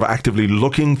you sort of actively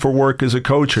looking for work as a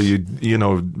coach? Are you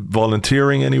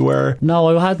volunteering anywhere?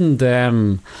 No, I hadn't.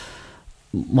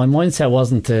 My mindset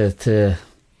wasn't to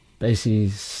basically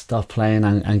stop playing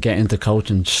and get into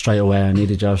coaching straight away. I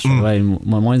need a job straight away.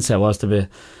 My mindset was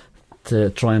to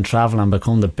try and travel and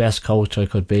become the best coach I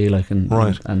could be, like,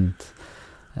 right. and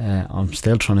I'm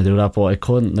still trying to do that, but I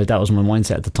couldn't. Like, that was my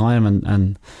mindset at the time,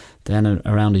 and then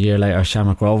around a year later,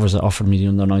 Shamrock Rovers offered me the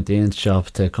under-19s job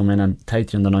to come in and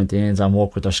take the under-19s and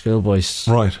work with their schoolboys,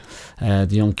 right? The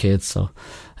young kids. So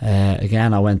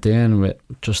again, I went in with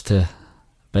just to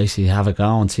basically have a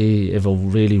go and see if it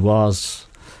really was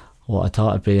what I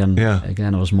thought it'd be, and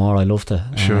again, it was more. I loved it,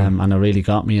 sure. And it really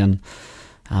got me, and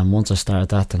once I started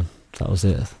that, then that was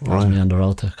it. That was me on the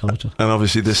road to coaching. And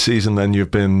obviously this season then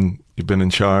you've been in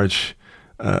charge.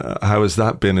 How has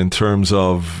that been in terms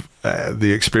of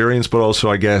the experience, but also,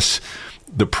 I guess,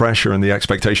 the pressure and the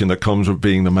expectation that comes with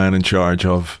being the man in charge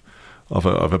of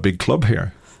a big club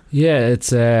here? Yeah,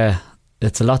 it's a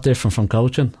lot different from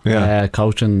coaching.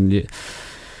 Coaching,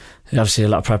 obviously a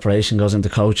lot of preparation goes into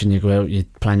coaching. You go out, you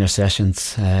plan your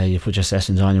sessions, you put your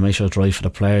sessions on, you make sure it's right for the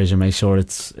players, you make sure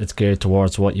it's geared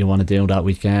towards what you want to do that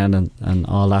weekend and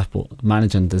all that. But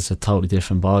managing is a totally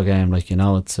different ball game. Like, you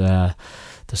know, it's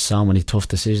there's so many tough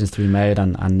decisions to be made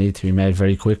and need to be made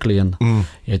very quickly, and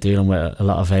you're dealing with a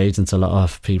lot of agents, a lot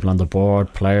of people on the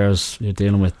board, players. You're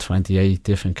dealing with 28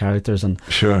 different characters, and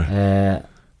sure.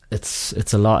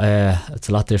 It's a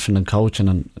lot different than coaching.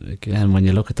 And again, when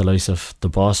you look at the likes of the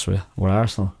boss with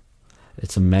Arsenal,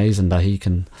 it's amazing that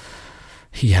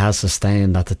he has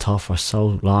sustained at the top for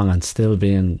so long and still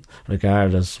being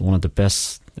regarded as one of the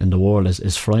best in the world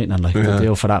is frightening. Like, to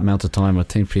deal for that amount of time, I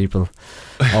think people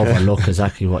overlook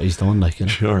exactly what he's done. Like, you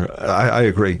know. Sure, I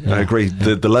agree. I agree.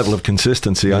 The level of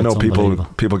consistency. Yeah, I know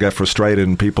people get frustrated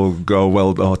and people go,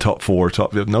 well, top four,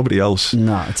 nobody else.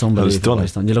 No, it's unbelievable.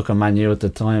 Has done it. You look at Man U at the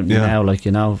time now, like,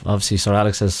 you know, obviously Sir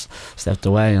Alex has stepped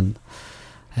away, and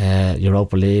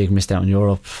Europa League, missed out in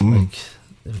Europe. Like,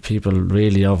 people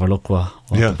really overlook what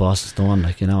the boss has done,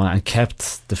 like, you know, and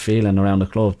kept the feeling around the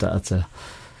club that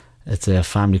it's a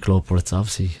family club, but it's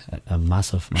obviously a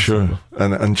massive sure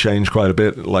club. And changed quite a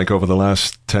bit, like, over the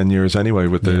last 10 years anyway,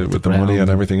 with the money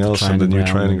and everything else, and the new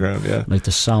training ground. Like,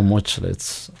 there's so much.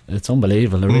 It's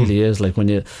unbelievable. It really is. Like, when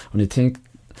you think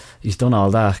he's done all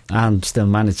that and still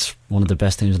managed one of the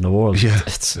best teams in the world,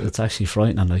 it's actually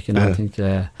frightening. Like, you know, I think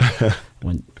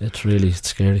when it's really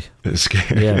scary. It's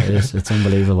scary. Yeah, it is. It's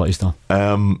unbelievable what he's done.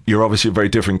 You're obviously a very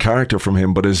different character from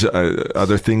him, but are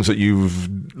there things that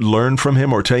you've learned from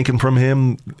him or taken from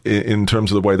him in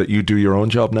terms of the way that you do your own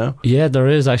job now? Yeah, there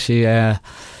is actually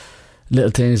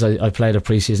little things. I played a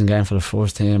pre-season game for the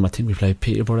first team. I think we played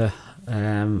Peterborough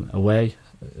away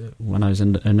when I was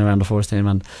in around the first team,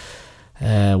 and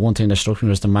one thing that struck me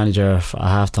was the manager at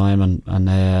half time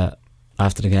and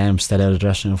after the game stayed out of the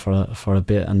dressing room for a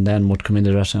bit, and then would come in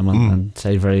the dressing room and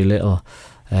say very little,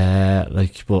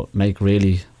 but make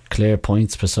really clear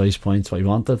points, precise points what he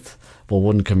wanted, but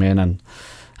wouldn't come in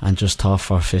and just talk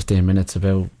for 15 minutes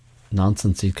about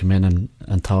nonsense. He'd come in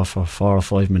and talk for 4 or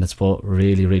 5 minutes, but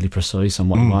really, really precise on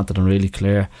what he wanted and really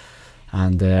clear.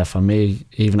 And for me,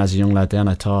 even as a young lad then,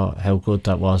 I thought how good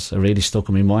that was. It really stuck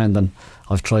in my mind, and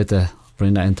I've tried to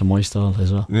bring that into my style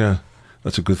as well. Yeah,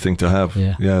 that's a good thing to have.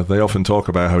 Yeah, they often talk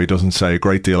about how he doesn't say a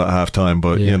great deal at half time,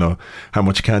 but you know, how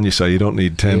much can you say? You don't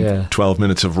need 10, 12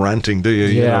 minutes of ranting, do you?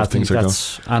 Yeah, you know, I think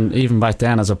that's going. And even back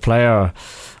then as a player,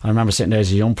 I remember sitting there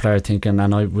as a young player thinking,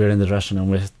 and we were in the dressing room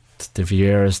with the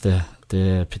Vieiras,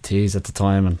 the Petits at the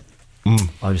time, and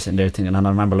I was sitting there thinking, and I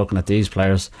remember looking at these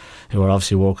players who were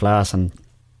obviously world class, and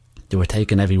they were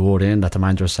taking every word in that the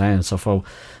manager was saying. So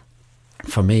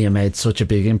for me, it made such a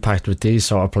big impact with these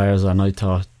sort of players, and I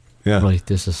thought, right,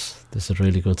 this is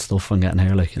really good stuff I'm getting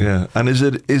here, like, you know. Yeah. And is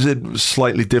it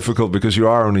slightly difficult because you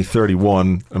are only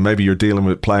 31 and maybe you're dealing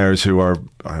with players who are,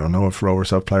 I don't know if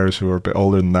Rovers have players who are a bit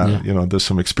older than that, you know, there's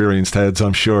some experienced heads,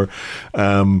 I'm sure.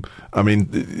 I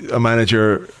mean, a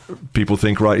manager, people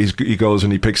think, right, he goes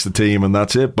and he picks the team and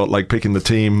that's it, but like picking the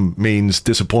team means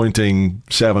disappointing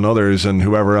 7 others and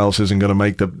whoever else isn't going to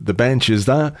make the bench. Is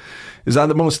that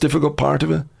the most difficult part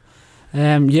of it?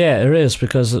 Yeah, it is,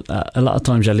 because a lot of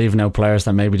times you're leaving out players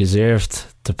that maybe deserved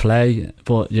to play,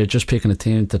 but you're just picking a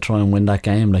team to try and win that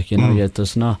game. Like, you know,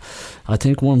 there's not. I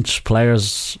think once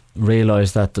players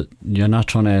realise that you're not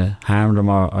trying to harm them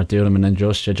or do them an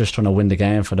injustice, you're just trying to win the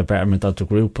game for the betterment of the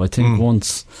group. I think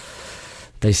once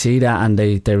they see that and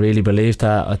they really believe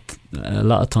that, a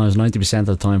lot of times, 90% of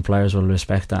the time, players will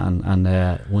respect that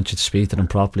and once you speak to them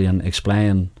properly and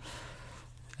explain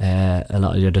a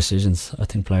lot of your decisions, I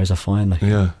think players are fine. Like,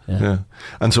 yeah.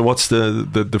 And so, what's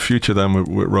the future then with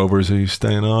Rovers? Are you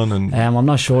staying on? And I'm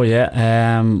not sure yet.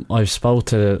 I've spoke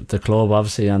to the club,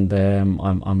 obviously, and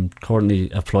I'm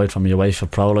currently applied for my UEFA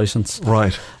Pro license.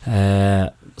 Right.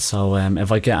 So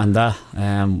if I get on that,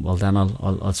 well, then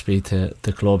I'll speak to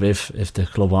the club if the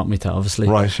club want me to, obviously.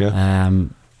 Right. Yeah.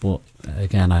 But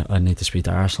again, I need to speak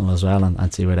to Arsenal as well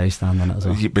and see where they stand on it as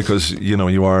well. Because, you know,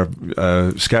 you are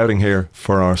scouting here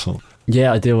for Arsenal.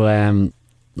 Yeah, I do.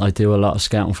 I do a lot of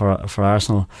scouting for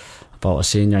Arsenal, about a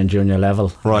senior and junior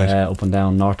level, right, up and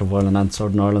down North of Ireland and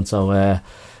Southern Ireland. So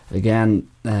again,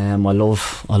 I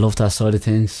love that side of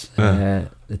things.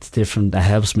 It's different. It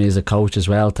helps me as a coach as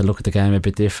well to look at the game a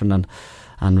bit different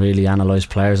and really analyse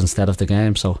players instead of the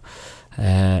game. So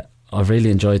I've really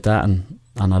enjoyed that, and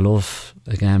I love,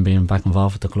 again, being back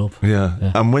involved with the club.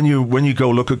 Yeah. And when you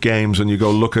go look at games and you go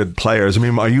look at players, I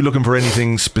mean, are you looking for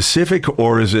anything specific,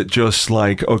 or is it just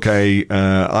like, okay,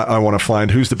 I want to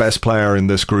find who's the best player in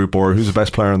this group or who's the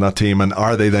best player in that team, and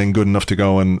are they then good enough to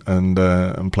go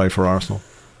and play for Arsenal?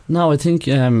 No, I think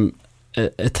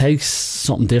it takes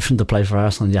something different to play for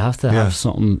Arsenal. You have to have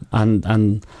something,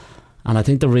 and I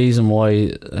think the reason why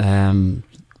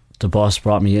the boss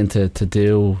brought me in to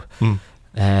do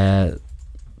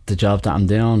the job that I'm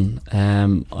doing,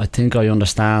 I think I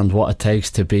understand what it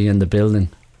takes to be in the building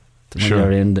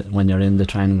when you're in the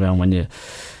training ground,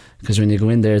 because when you go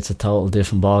in there, it's a total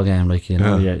different ball game. Like, you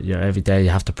know, you're every day you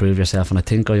have to prove yourself, and I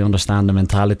think I understand the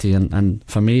mentality, and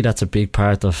for me that's a big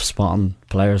part of spotting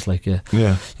players. Like,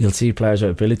 you'll see players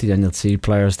with ability and you'll see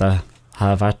players that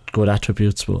have good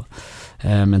attributes, but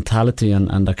mentality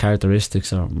and the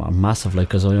characteristics are massive, like,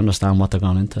 because I understand what they're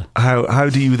going into. How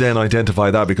do you then identify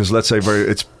that? Because let's say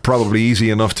it's probably easy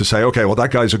enough to say, okay, well,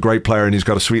 that guy's a great player and he's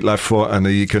got a sweet left foot and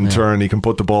he can turn, he can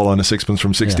put the ball on a sixpence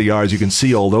from 60 yards. You can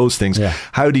see all those things.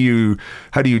 How do you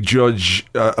judge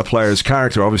a player's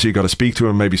character? Obviously you've got to speak to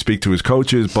him, maybe speak to his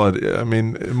coaches, but I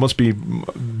mean, it must be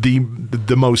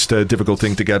the most difficult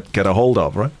thing to get a hold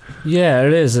of, right? Yeah,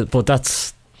 it is, but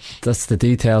that's the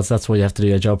details. That's why you have to do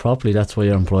your job properly. That's why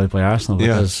you're employed by Arsenal,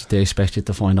 because they expect you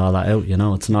to find all that out. You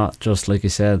know, it's not just like you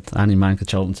said, any man could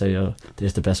show up and say, oh,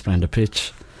 there's the best player on the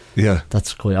pitch.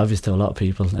 That's quite obvious to a lot of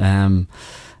people.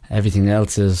 Everything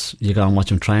else is, you go and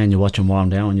watch him train, you watch him warm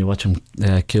down, you watch him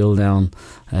cool down,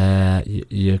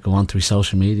 you go on to his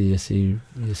social media, you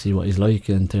see what he's like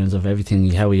in terms of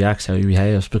everything, how he acts, how he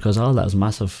behaves, because all that is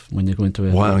massive when you go into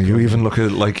it. Wow, you even look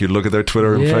at their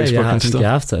Twitter and Facebook and stuff? You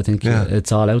have to. I think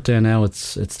it's all out there now.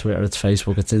 It's Twitter, it's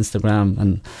Facebook, it's Instagram,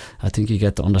 and I think you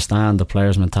get to understand the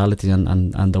player's mentality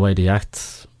and the way they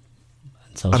act.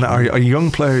 And are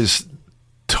young players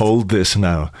told this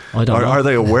now? Are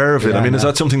they aware of it? I mean, is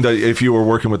that something that if you were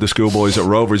working with the schoolboys at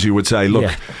Rovers, you would say, look,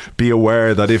 be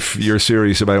aware that if you're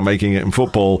serious about making it in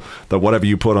football, that whatever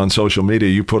you put on social media,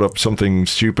 you put up something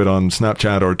stupid on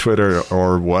Snapchat or Twitter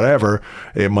or whatever,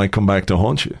 it might come back to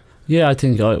haunt you? Yeah, I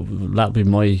think that'd be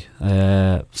my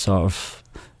sort of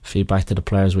feedback to the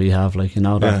players we have, like, you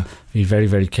know, that be very,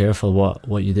 very careful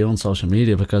what you do on social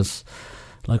media, because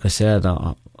like I said,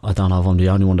 I don't know if I'm the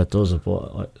only one that does it,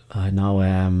 but I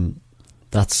know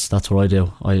that's what I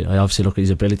do. I obviously look at his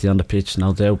ability on the pitch,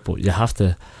 no doubt, but you have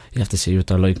to see what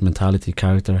they're like, mentality,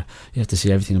 character. You have to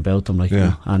see everything about them, like, you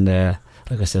know? And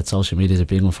like I said, social media is a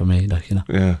big one for me, like, you know.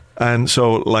 Yeah. And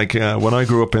so, like, when I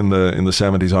grew up in the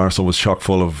 70s, Arsenal was chock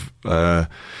full of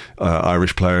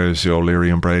Irish players, O'Leary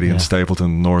and Brady and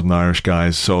Stapleton, Northern Irish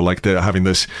guys. So, like, having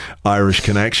this Irish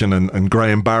connection, and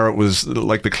Graham Barrett was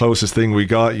like the closest thing we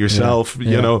got. Yourself,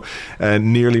 you know,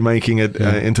 nearly making it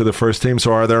into the first team.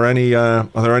 So, are there any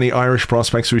Irish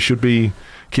prospects we should be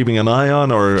keeping an eye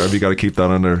on, or have you got to keep that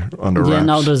under wraps? Yeah,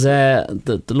 no, there's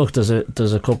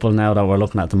a couple now that we're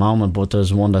looking at the moment, but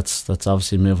there's one that's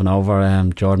obviously moving over.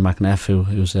 Jordan McNeff,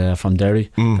 who's from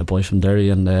Derry, a boy from Derry,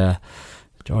 and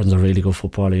Jordan's a really good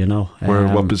footballer, you know.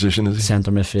 What position is he?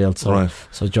 Centre midfield. So, right.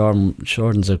 So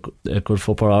Jordan's a good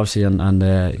footballer, obviously, and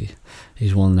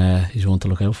he's one to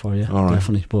look out for, yeah,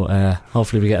 definitely. But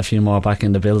hopefully we get a few more back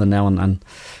in the building now and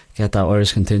get that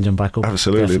Irish contingent back up.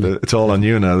 Absolutely, it's all on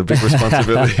you now. The big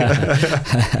responsibility.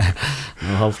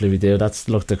 Well, hopefully we do.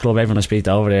 The club. Everyone I speak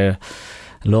to over there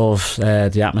love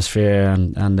the atmosphere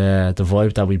and the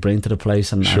vibe that we bring to the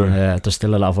place, and there's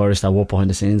still a lot of Irish that work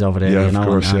behind the scenes over there, you know, of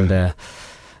course, and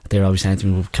they're always saying to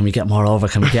me, can we get more over,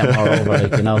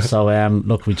 like, you know. So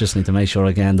look, we just need to make sure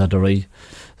again that the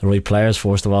right players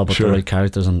first of all, but the right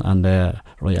characters and the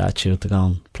right attitude to go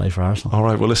and play for Arsenal. All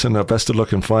right, well listen, best of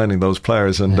luck in finding those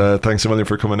players, and thanks a million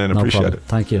for coming in. Appreciate it.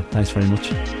 Thank you, thanks very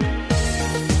much.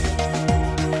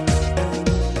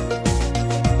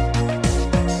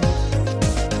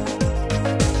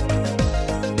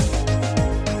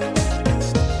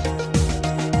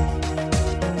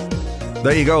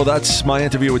 There you go, that's my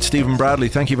interview with Stephen Bradley.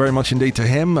 Thank you very much indeed to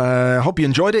him. I hope you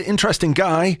enjoyed it. Interesting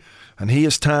guy, and he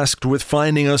is tasked with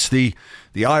finding us the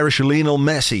Irish Lionel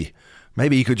Messi.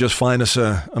 Maybe he could just find us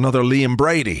another Liam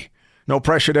Brady. No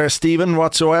pressure there, Stephen,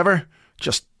 whatsoever.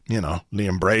 Just,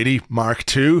 Liam Brady,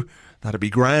 Mark II. That'd be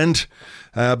grand.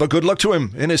 But good luck to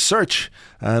him in his search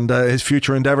and his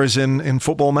future endeavours in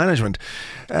football management.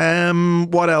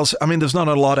 What else? I mean, there's not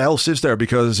a lot else, is there?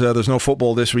 Because there's no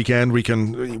football this weekend. We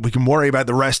can worry about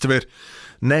the rest of it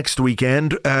next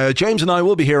weekend. James and I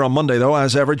will be here on Monday, though.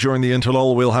 As ever, during the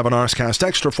interlull, we'll have an Arscast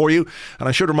Extra for you. And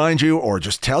I should remind you, or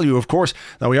just tell you, of course,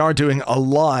 that we are doing a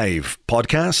live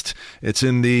podcast. It's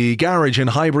in the garage in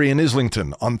Highbury in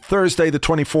Islington on Thursday, the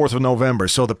 24th of November.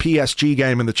 So the PSG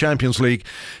game in the Champions League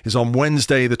is on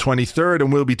Wednesday, the 23rd,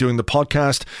 and we'll be doing the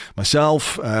podcast.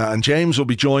 Myself and James will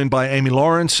be joined by Amy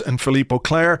Lawrence and Philippe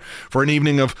Auclair for an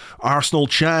evening of Arsenal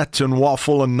chat and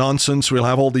waffle and nonsense. We'll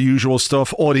have all the usual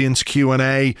stuff, audience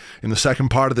Q&A in the second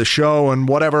part of the show, and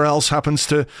whatever else happens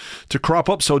to crop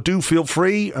up. So do feel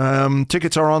free.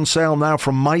 Tickets are on sale now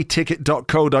from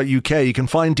myticket.co.uk. You can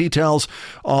find details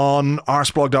on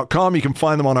arsblog.com. You can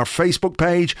find them on our Facebook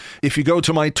page. If you go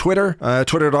to my Twitter,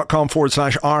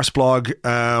 twitter.com/arsblog,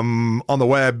 on the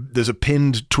web, there's a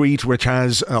pinned tweet which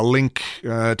has a link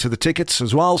to the tickets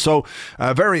as well. So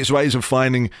various ways of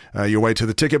finding your way to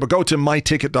the ticket. But go to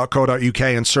myticket.co.uk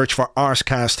and search for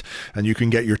Arscast, and you can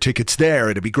get your tickets there.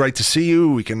 It'd be great to see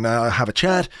you. We can have a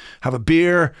chat, have a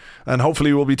beer, and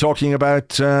hopefully we'll be talking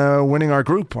about winning our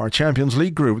group, our Champions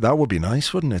League group. That would be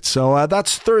nice, wouldn't it? So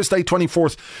that's Thursday,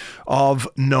 24th of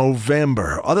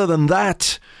November. Other than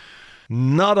that,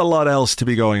 not a lot else to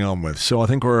be going on with. So I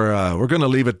think we're going to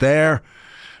leave it there.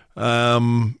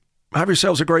 Have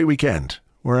yourselves a great weekend,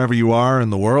 wherever you are in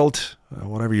the world,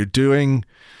 whatever you're doing.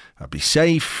 Be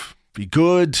safe, be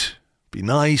good, be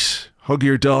nice, hug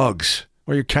your dogs.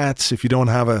 Or your cats. If you don't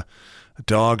have a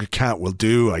dog, a cat will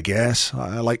do, I guess.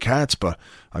 I like cats, but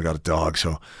I got a dog,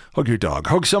 so hug your dog.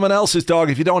 Hug someone else's dog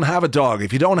if you don't have a dog.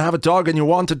 If you don't have a dog and you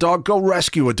want a dog, go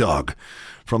rescue a dog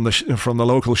from the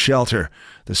local shelter.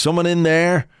 There's someone in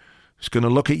there who's going to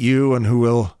look at you and who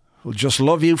will just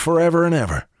love you forever and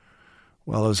ever.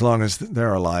 Well, as long as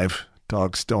they're alive.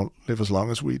 Dogs don't live as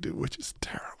long as we do, which is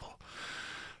terrible.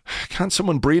 Can't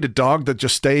someone breed a dog that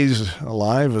just stays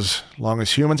alive as long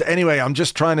as humans? Anyway, I'm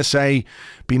just trying to say,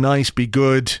 be nice, be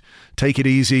good, take it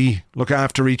easy, look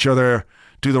after each other,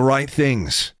 do the right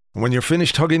things. And when you're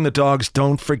finished hugging the dogs,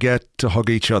 don't forget to hug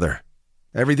each other.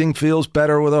 Everything feels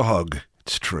better with a hug.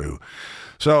 It's true.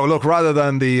 So look, rather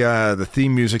than the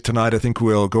theme music tonight, I think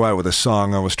we'll go out with a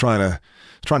song. I was trying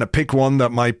to pick one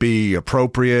that might be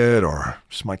appropriate or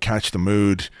just might catch the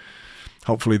mood.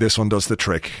 Hopefully this one does the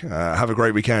trick. Have a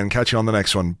great weekend. Catch you on the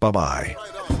next one. Bye-bye.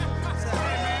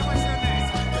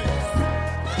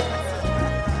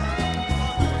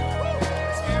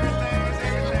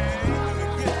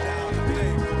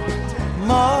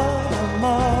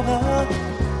 Mother,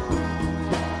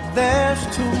 there's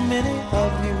too many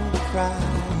of you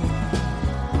crying.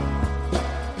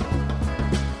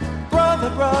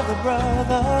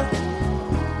 Brother,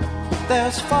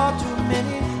 there's far too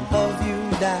many of you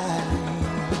dying.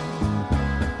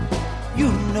 You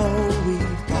know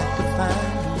we've got to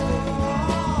find a way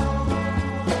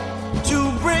to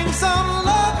bring some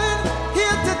loving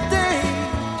here today.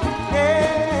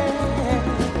 Yeah.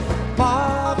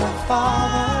 Father,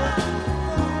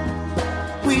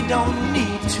 we don't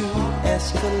need to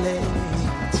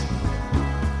escalate.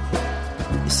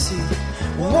 You see,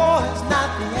 war is not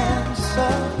the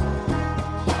answer.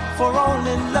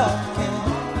 only love can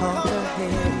conquer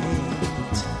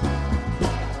hate.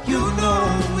 You know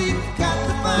we've got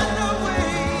to find a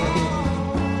way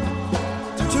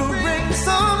to bring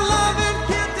some love in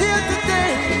here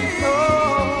today.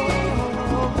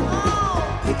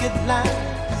 Picket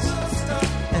lines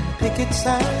and picket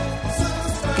signs.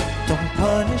 Don't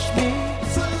punish me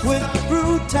with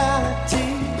brutality.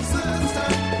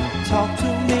 Talk to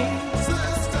me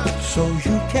so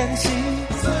you can see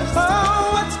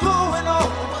what's going on.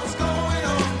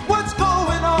 What's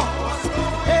going on?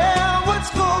 Yeah,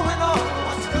 what's going on?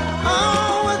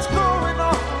 Oh, what's going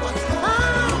on?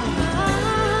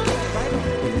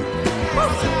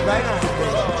 Right on. Right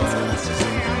on.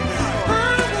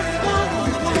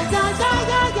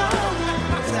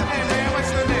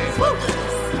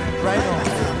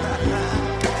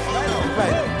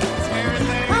 Right on.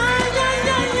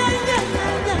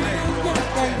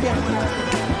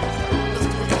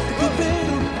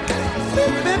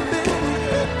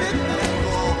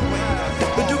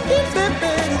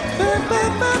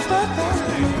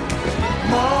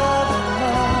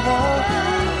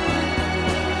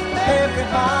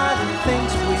 Everybody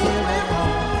thinks we're at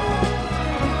home.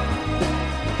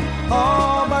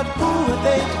 Oh, but who are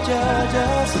they to judge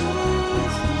us?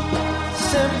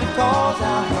 Simply cause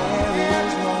our hair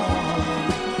is long.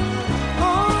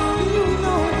 Oh, you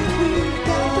know we've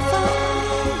got to find.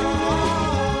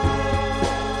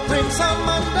 Bring some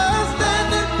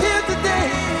understanding here today.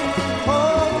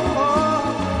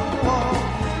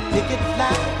 Picket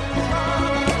line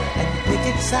and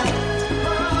picket sign.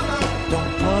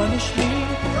 Don't punish me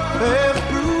with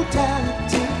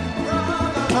brutality.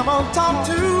 Come on, talk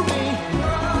to me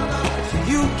so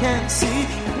you can see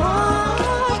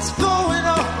what's going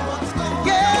on.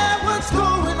 Yeah, what's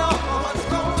going on?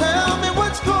 Tell me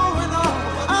what's going on.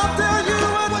 I'll tell you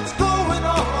what's going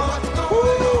on.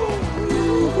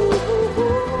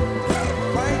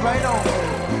 Right on,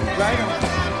 right on.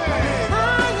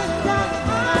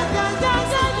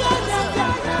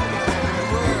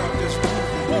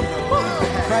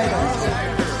 Right on.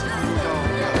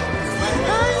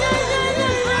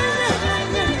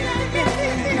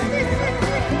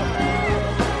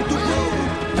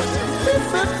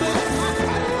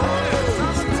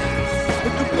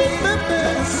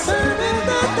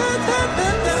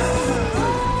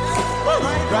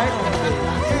 Right on.